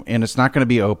this, and it's not going to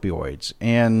be opioids.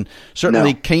 And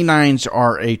certainly canines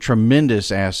are a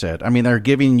tremendous asset. I mean, they're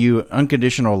giving you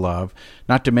unconditional love,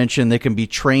 not to mention they can be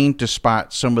trained to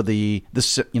spot some of the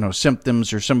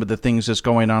symptoms or some of the things that's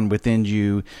going on within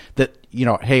you that,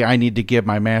 hey, I need to give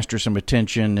my master some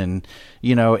attention, and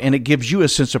it gives you a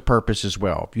sense of purpose as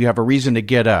well. You have a reason to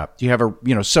get up. You have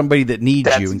somebody that needs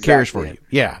you and cares for you.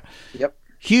 Yeah. Yep.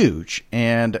 huge.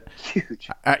 And Huge.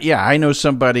 I know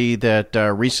somebody that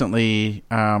recently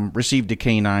received a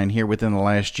canine here within the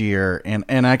last year,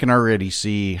 and I can already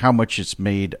see how much it's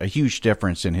made a huge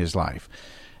difference in his life.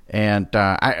 And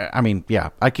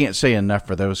I can't say enough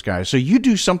for those guys. So you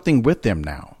do something with them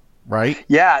now, right?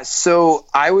 Yeah, so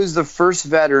I was the first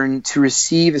veteran to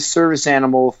receive a service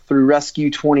animal through Rescue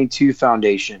 22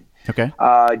 Foundation. Okay.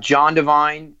 John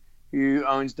Devine, who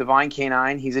owns Devine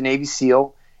Canine, he's a Navy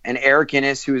SEAL, and Eric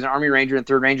Innes, who is an Army Ranger in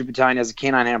 3rd Ranger Battalion as a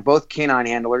canine handler, both canine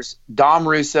handlers. Dom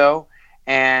Russo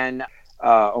and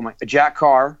Jack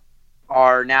Carr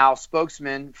are now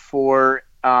spokesmen for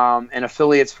and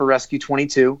affiliates for Rescue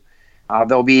 22.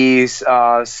 They'll be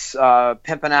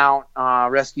pimping out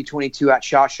Rescue 22 at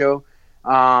SHOT Show,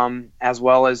 as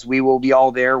well as we will be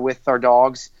all there with our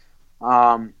dogs.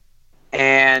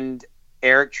 And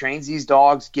Eric trains these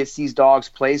dogs, gets these dogs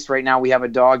placed. Right now we have a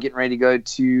dog getting ready to go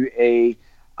to a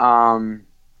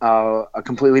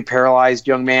completely paralyzed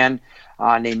young man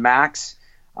named Max,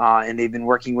 and they've been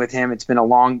working with him. It's been a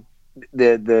long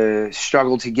the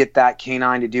struggle to get that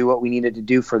canine to do what we needed to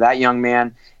do for that young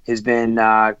man has been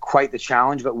quite the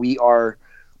challenge, but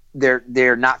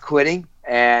they're not quitting,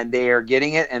 and they are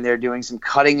getting it, and they're doing some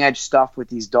cutting edge stuff with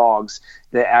these dogs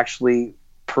that actually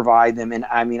provide them. And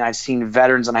I mean, I've seen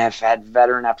veterans, and I have had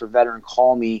veteran after veteran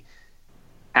call me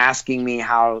asking me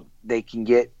how they can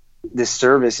get this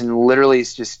service, and literally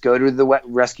it's just go to the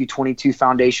Rescue 22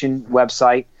 Foundation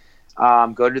website,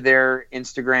 go to their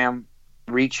Instagram,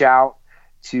 reach out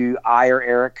to I or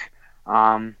Eric,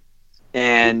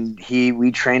 and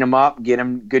we train them up, get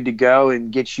them good to go,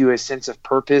 and get you a sense of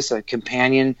purpose, a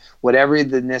companion, whatever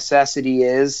the necessity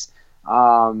is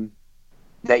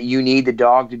that you need the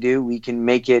dog to do. We can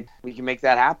make that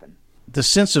happen. The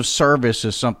sense of service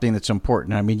is something that's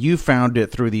important. I mean, you found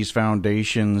it through these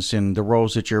foundations and the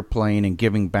roles that you're playing and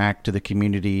giving back to the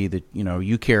community that,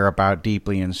 you care about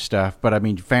deeply and stuff. But I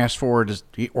mean, fast forward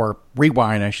or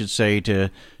rewind, I should say, to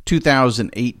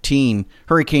 2018,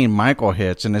 Hurricane Michael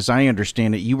hits. And as I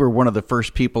understand it, you were one of the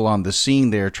first people on the scene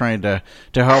there trying to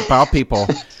help out people.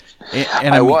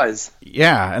 And I was.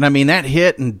 Yeah. And I mean, that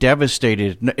hit and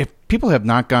devastated. If people have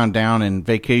not gone down and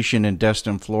vacation in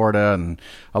Destin, Florida, and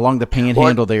along the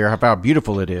panhandle there, how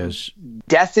beautiful it is.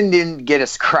 Destin didn't get a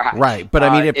scratch. Right. But I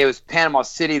mean, it was Panama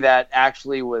City that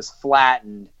actually was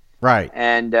flattened. Right.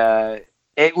 And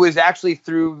it was actually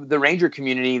through the Ranger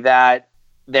community that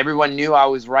everyone knew I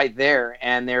was right there.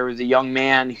 And there was a young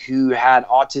man who had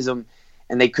autism,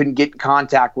 and they couldn't get in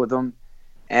contact with him.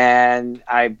 And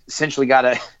I essentially got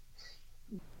a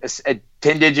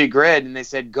 10-digit grid, and they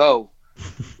said, go.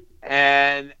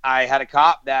 And I had a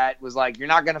cop that was like, you're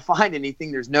not going to find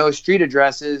anything. There's no street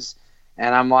addresses.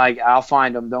 And I'm like, I'll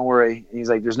find them. Don't worry. And he's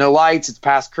like, there's no lights. It's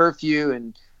past curfew.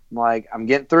 And I'm like, I'm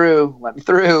getting through. Let me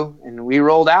through. And we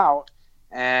rolled out.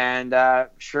 And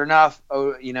sure enough,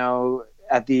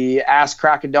 at the ass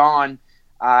crack of dawn,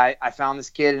 I found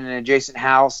this kid in an adjacent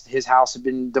house. His house had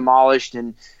been demolished,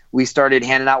 and we started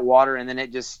handing out water, and then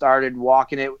it just started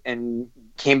walking it, and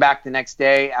came back the next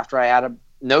day after I had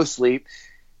no sleep,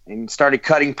 and started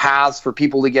cutting paths for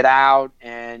people to get out,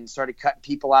 and started cutting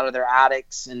people out of their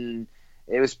attics, and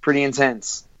it was pretty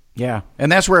intense. Yeah. And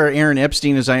that's where Aaron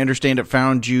Epstein, as I understand it,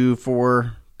 found you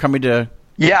for coming to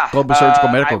Global Surgical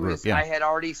Medical Group. Yeah. I had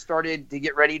already started to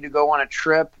get ready to go on a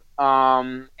trip,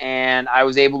 and I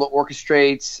was able to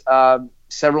orchestrate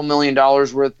several $1 million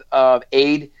worth of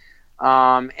aid.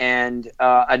 And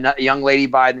a young lady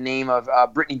by the name of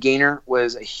Brittany Gaynor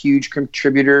was a huge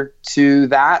contributor to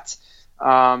that.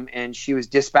 And she was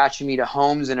dispatching me to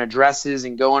homes and addresses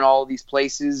and going all these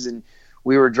places. And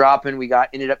we were dropping.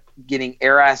 Ended up getting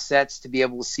air assets to be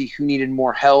able to see who needed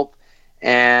more help.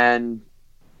 And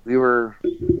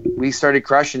we started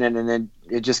crushing it, and then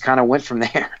it just kind of went from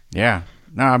there. Yeah.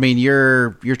 No, I mean,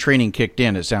 your training kicked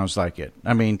in, it sounds like it.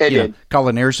 I mean,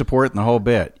 calling air support and the whole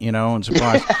bit, and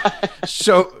supplies.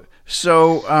 So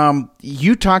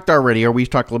you talked already, or we've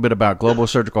talked a little bit about Global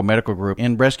Surgical Medical Group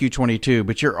and Rescue 22,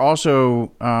 but you're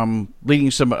also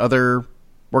leading some other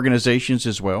organizations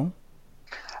as well?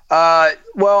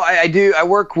 Well, I do. I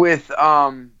work with,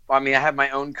 I have my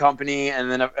own company, and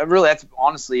then really that's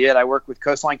honestly it. I work with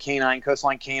Coastline Canine.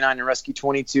 Coastline Canine and Rescue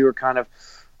 22 are kind of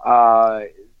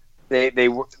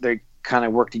they kind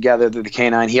of work together. They're the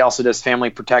canine. He also does family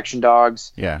protection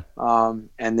dogs. Yeah.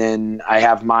 And then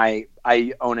I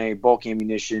own a bulk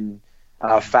ammunition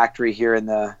factory here in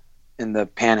the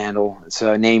Panhandle. It's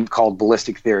a name called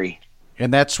Ballistic Theory.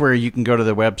 And that's where you can go to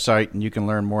the website and you can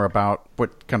learn more about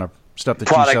what kind of stuff that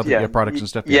you sell, products and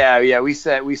stuff. Yeah. We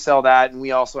sell that, and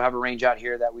we also have a range out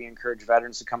here that we encourage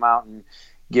veterans to come out and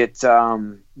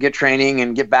get training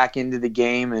and get back into the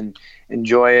game and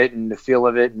enjoy it and the feel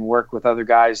of it and work with other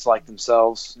guys like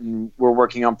themselves. And we're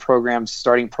working on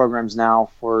starting programs now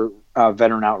for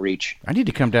veteran outreach. I need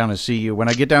to come down and see you. When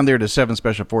I get down there to 7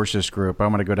 Special Forces group, I'm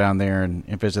going to go down there and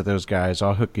visit those guys.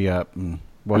 I'll hook you up, and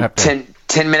we'll have to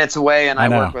 10 minutes away, and I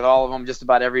work with all of them just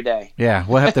about every day. Yeah,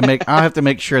 I'll have to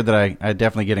make sure that I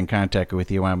definitely get in contact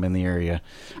with you when I'm in the area.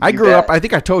 I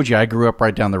think I told you I grew up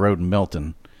right down the road in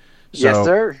Milton. So, yes,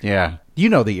 sir. Yeah. You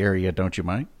know the area, don't you,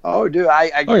 Mike? Oh, dude, I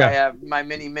have my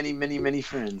many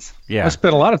friends. Yeah. I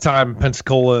spent a lot of time in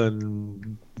Pensacola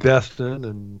and Destin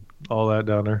and all that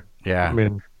down there. Yeah. I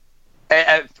mean,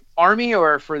 At Army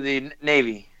or for the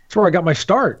Navy? that's where I got my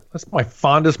start. That's my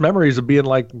fondest memories of being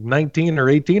like 19 or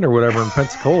 18 or whatever in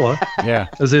Pensacola. Yeah.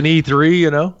 As an E3, you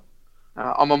know?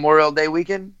 On Memorial Day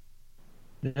weekend?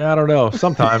 Yeah, I don't know.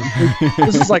 Sometime.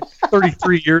 This is like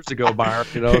 33 years ago, Byron,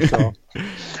 you know, so.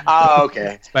 Oh,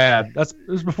 okay. It's bad. It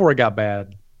was before it got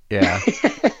bad. Yeah.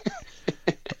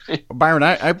 Byron,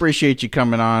 I appreciate you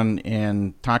coming on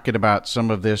and talking about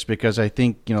some of this, because I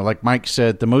think, like Mike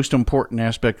said, the most important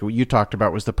aspect of what you talked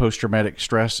about was the post-traumatic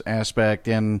stress aspect.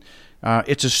 And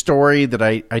it's a story that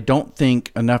I don't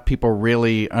think enough people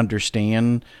really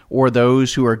understand, or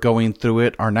those who are going through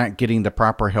it are not getting the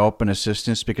proper help and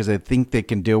assistance because they think they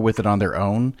can deal with it on their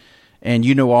own.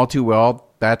 And all too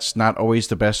well, that's not always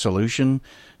the best solution.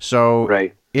 So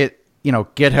right.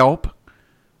 Get help.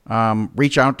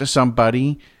 Reach out to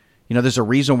somebody. There's a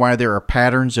reason why there are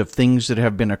patterns of things that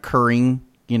have been occurring.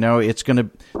 It's going to,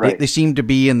 right. they seem to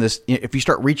be in this. If you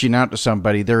start reaching out to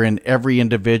somebody, they're in every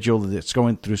individual that's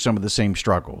going through some of the same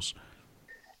struggles.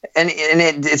 And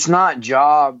it's not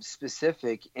job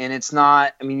specific. And it's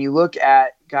not, you look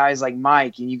at guys like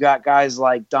Mike, and you got guys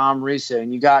like Dom Russo,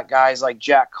 and you got guys like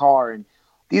Jack Carr. And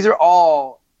these are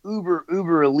all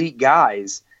uber elite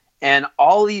guys. And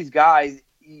all these guys,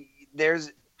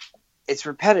 it's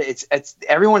repetitive. It's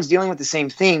everyone's dealing with the same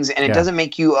things, and it doesn't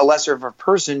make you a lesser of a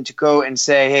person to go and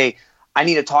say, "Hey, I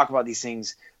need to talk about these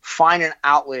things." Find an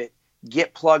outlet,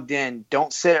 get plugged in.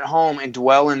 Don't sit at home and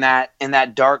dwell in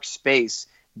that dark space.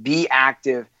 Be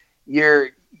active.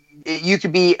 You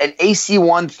could be an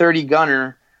AC-130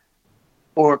 gunner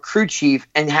or a crew chief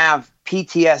and have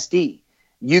PTSD.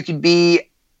 You could be,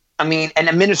 an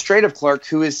administrative clerk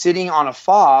who is sitting on a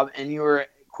fob, and you are,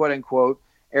 quote unquote,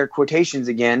 air quotations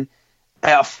again,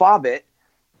 a fobbit,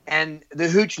 and the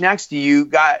hooch next to you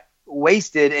got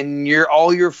wasted, and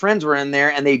all your friends were in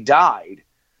there and they died.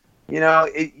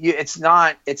 It's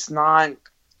not.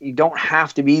 You don't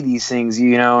have to be these things.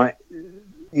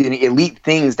 Elite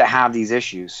things to have these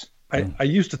issues. I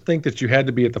used to think that you had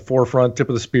to be at the forefront, tip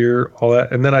of the spear, all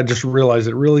that, and then I just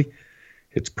realized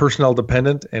it's personnel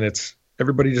dependent, and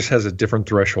everybody just has a different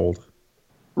threshold.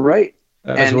 Right.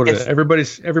 That's what it is.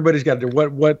 Everybody's got to do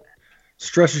what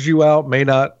stresses you out may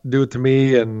not do it to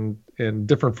me, and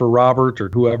different for Robert or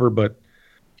whoever. But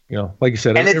like you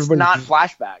said, and it's not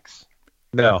flashbacks.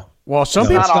 No. Well, some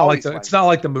people, people it's not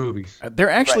like the movies. They're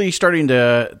actually starting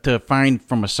to find,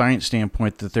 from a science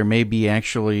standpoint, that there may be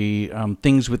actually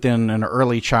things within an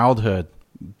early childhood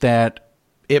that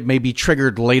it may be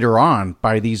triggered later on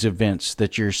by these events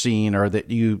that you're seeing or that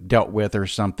you dealt with or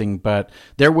something. But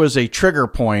there was a trigger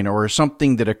point or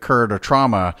something that occurred, or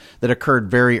trauma that occurred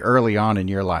very early on in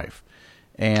your life.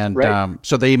 And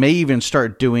so they may even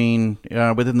start doing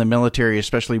within the military,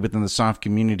 especially within the soft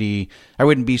community. I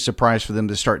wouldn't be surprised for them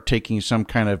to start taking some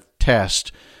kind of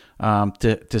test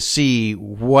to see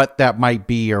what that might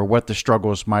be, or what the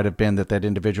struggles might have been that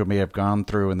individual may have gone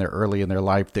through early in their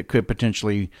life that could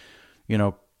potentially,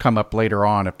 come up later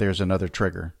on if there's another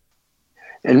trigger.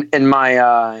 In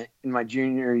my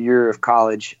junior year of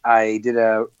college, I did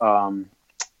a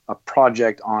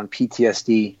project on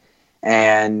PTSD,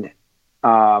 and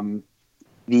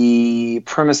the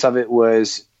premise of it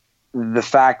was the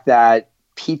fact that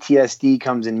PTSD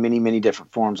comes in many, many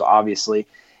different forms, obviously.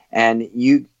 And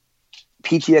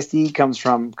PTSD comes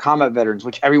from combat veterans,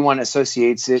 which everyone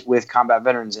associates it with combat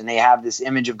veterans. And they have this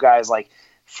image of guys like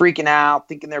freaking out,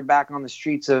 thinking they're back on the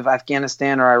streets of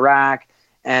Afghanistan or Iraq.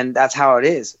 And that's how it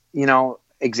is.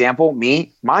 Example,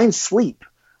 mine's sleep.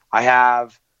 I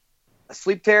have a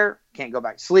sleep tear, can't go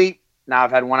back to sleep. Now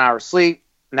I've had 1 hour sleep.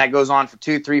 And that goes on for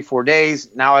 2, 3, 4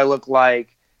 days. Now I look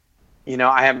like,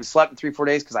 I haven't slept in 3, 4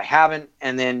 days because I haven't.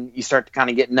 And then you start to kind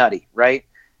of get nutty, right?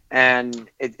 And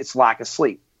it's lack of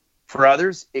sleep. For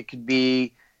others, it could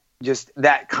be just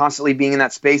that constantly being in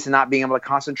that space and not being able to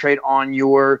concentrate on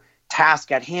your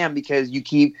task at hand because you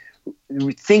keep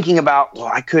thinking about,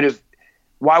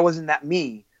 why wasn't that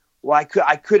me? Well,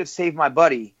 I could have saved my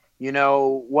buddy.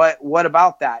 what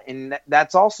about that? And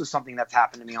that's also something that's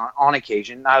happened to me on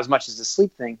occasion, not as much as the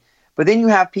sleep thing. But then you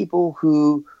have people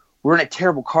who were in a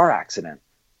terrible car accident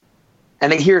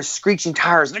and they hear screeching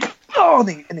tires and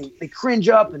they cringe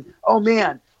up and, oh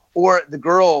man. Or the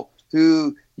girl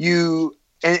who you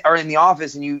are in the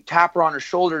office and you tap her on her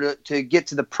shoulder to get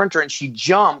to the printer and she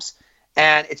jumps,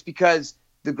 and it's because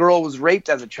the girl was raped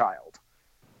as a child,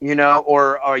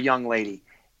 or a young lady.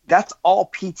 That's all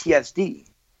PTSD.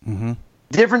 Mm-hmm.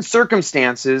 Different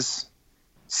circumstances,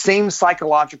 same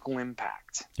psychological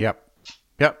impact. Yep.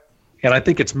 And I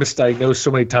think it's misdiagnosed so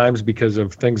many times because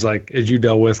of things like, as you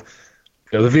dealt with,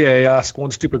 the VA asks one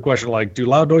stupid question like, do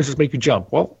loud noises make you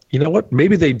jump? Well, you know what?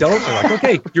 Maybe they don't. They're like,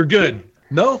 okay, you're good.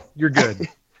 No, you're good.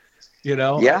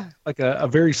 Yeah. Like a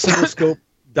very single scope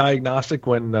diagnostic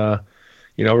when,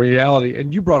 reality.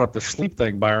 And you brought up the sleep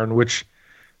thing, Byron, which,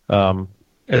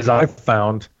 as I've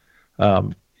found,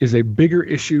 is a bigger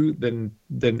issue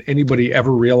than anybody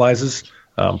ever realizes.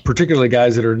 Particularly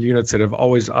guys that are in units that have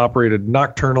always operated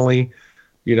nocturnally.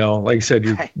 Like you said,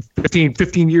 you're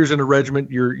 15 years in a regiment,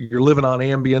 you're living on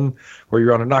Ambien, or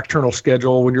you're on a nocturnal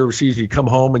schedule. When you're overseas, you come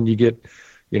home and you get,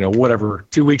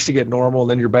 2 weeks to get normal,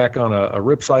 and then you're back on a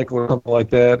RIP cycle or something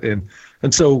like that.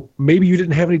 And so maybe you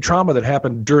didn't have any trauma that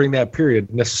happened during that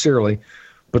period necessarily,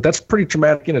 but that's pretty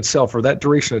traumatic in itself for that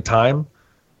duration of time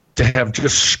to have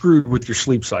just screwed with your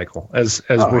sleep cycle, as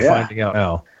we're finding out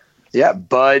now. Yeah,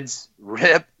 buds,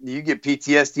 RIP, you get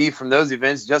PTSD from those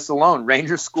events just alone.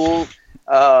 Ranger school,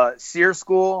 SEER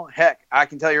school, heck, I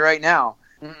can tell you right now,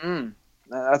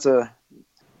 that's a,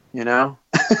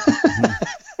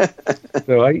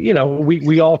 So,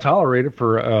 we all tolerate it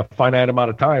for a finite amount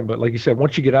of time. But like you said,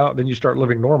 once you get out, then you start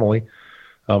living normally.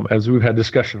 As we've had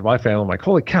discussions with my family, I'm like,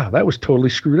 holy cow, that was totally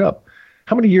screwed up.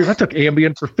 How many years? I took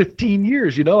Ambien for 15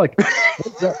 years, like,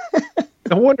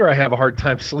 no wonder I have a hard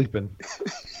time sleeping.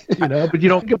 But you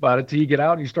don't think about it till you get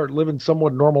out and you start living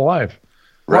somewhat normal life.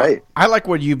 Right. Well, I like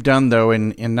what you've done though,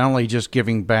 in not only just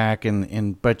giving back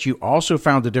but you also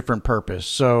found a different purpose.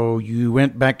 So you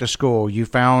went back to school, you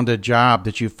found a job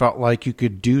that you felt like you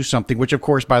could do something, which of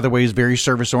course, by the way, is very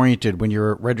service oriented when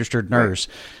you're a registered nurse.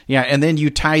 Right. Yeah. And then you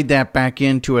tied that back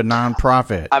into a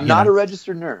nonprofit. I'm not a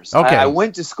registered nurse. Okay. I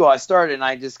went to school. I started and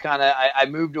I just I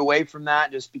moved away from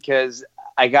that just because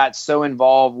I got so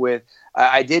involved with,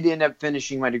 I did end up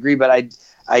finishing my degree, but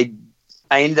I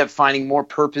ended up finding more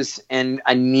purpose and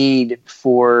a need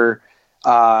for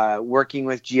working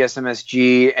with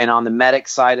GSMSG and on the medic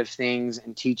side of things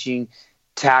and teaching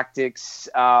tactics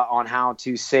on how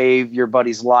to save your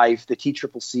buddy's life, the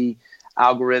TCCC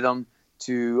algorithm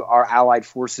to our allied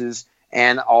forces,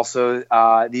 and also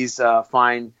these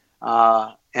fine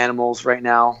animals right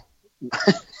now.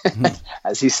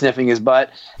 As he's sniffing his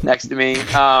butt next to me,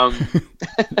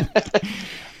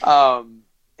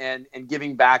 and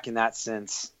giving back in that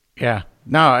sense. Yeah,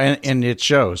 no, and it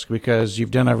shows because you've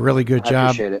done a really good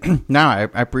job. I appreciate it. No, I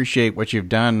appreciate what you've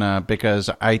done because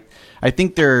I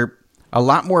think there are a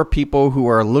lot more people who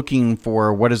are looking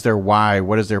for what is their why,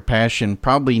 what is their passion,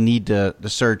 probably need to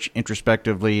search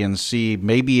introspectively and see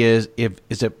maybe is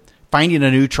it finding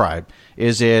a new tribe?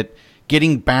 Is it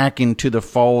getting back into the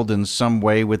fold in some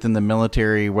way within the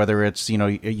military, whether it's,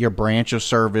 your branch of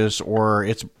service or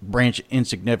it's branch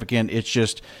insignificant, it's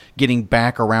just getting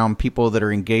back around people that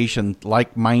are engaged in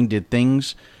like-minded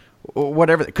things,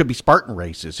 whatever. It could be Spartan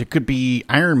races. It could be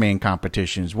Ironman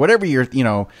competitions, whatever your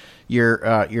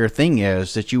thing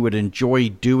is that you would enjoy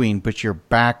doing, but you're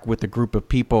back with a group of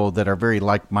people that are very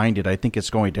like-minded. I think it's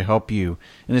going to help you.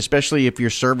 And especially if you're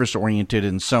service-oriented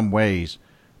in some ways.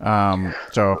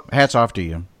 So hats off to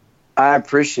you. I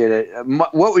appreciate it.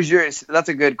 What was that's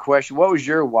a good question. What was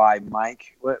your why,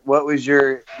 Mike? What was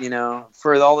your,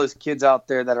 for all those kids out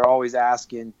there that are always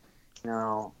asking,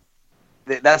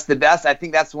 that's the best. I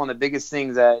think that's one of the biggest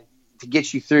things that to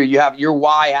get you through, your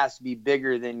why has to be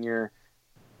bigger than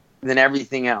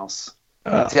everything else.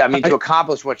 To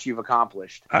accomplish what you've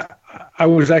accomplished. I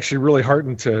was actually really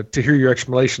heartened to hear your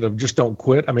explanation of just don't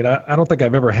quit. I mean, I don't think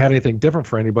I've ever had anything different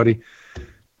for anybody.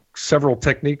 Several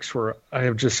techniques where I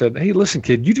have just said, hey, listen,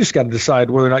 kid, you just got to decide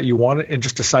whether or not you want it and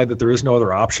just decide that there is no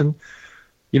other option.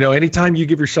 Anytime you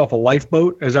give yourself a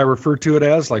lifeboat, as I refer to it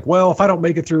as, like, well, if I don't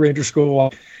make it through Ranger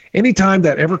School, anytime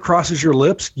that ever crosses your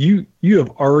lips, you have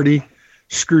already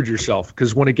screwed yourself.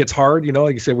 Because when it gets hard,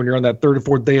 like you said, when you're on that third or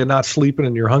fourth day of not sleeping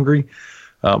and you're hungry,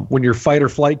 when your fight or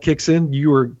flight kicks in,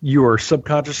 you are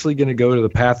subconsciously going to go to the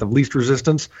path of least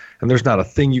resistance, and there's not a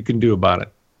thing you can do about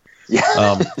it.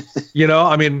 Yeah.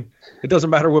 It doesn't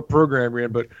matter what program you're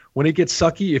in, but when it gets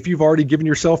sucky, if you've already given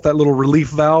yourself that little relief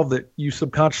valve that you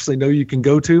subconsciously know you can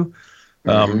go to,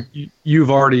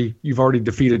 you've already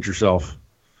defeated yourself.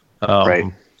 Right.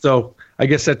 So I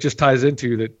guess that just ties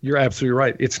into that. You're absolutely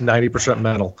right. It's 90%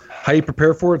 mental. How you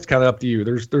prepare for it's kind of up to you.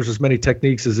 There's as many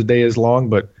techniques as a day is long,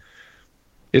 but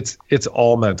it's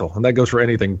all mental, and that goes for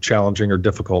anything challenging or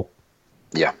difficult.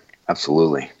 Yeah,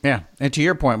 absolutely. Yeah, and to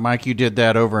your point, Mike, you did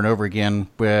that over and over again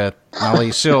with not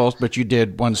only sills, but you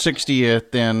did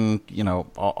 160th, and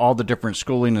all the different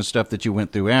schooling and stuff that you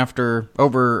went through after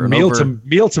over and over.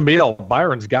 Meal to meal.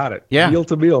 Byron's got it. Yeah, meal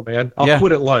to meal, man. I'll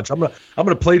quit at lunch. I'm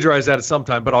gonna plagiarize that at some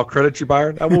time, but I'll credit you,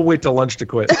 Byron. I will wait till lunch to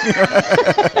quit,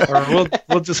 or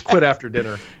we'll just quit after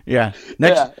dinner. Yeah.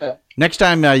 Next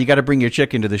time, you got to bring your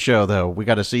chicken to the show, though. We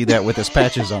got to see that with his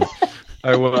patches on it.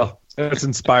 I will. That's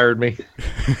inspired me.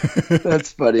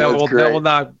 That's funny. That's great.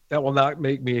 That will not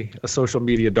make me a social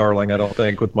media darling, I don't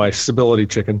think, with my stability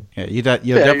chicken. Yeah, you'll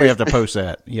definitely have to post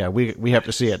that. Yeah, we have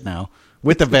to see it now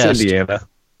with the vest.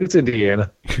 It's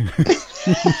Indiana.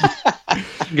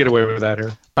 Get away with that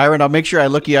here. Byron, I'll make sure I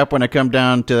look you up when I come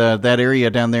down to that area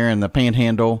down there in the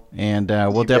Panhandle, and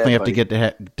we'll definitely have to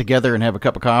get together and have a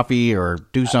cup of coffee or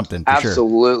do something.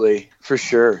 Absolutely, for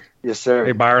sure. Yes, sir.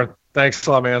 Hey, Byron, thanks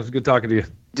a lot, man. It was good talking to you.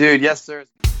 Dude, yes, sir.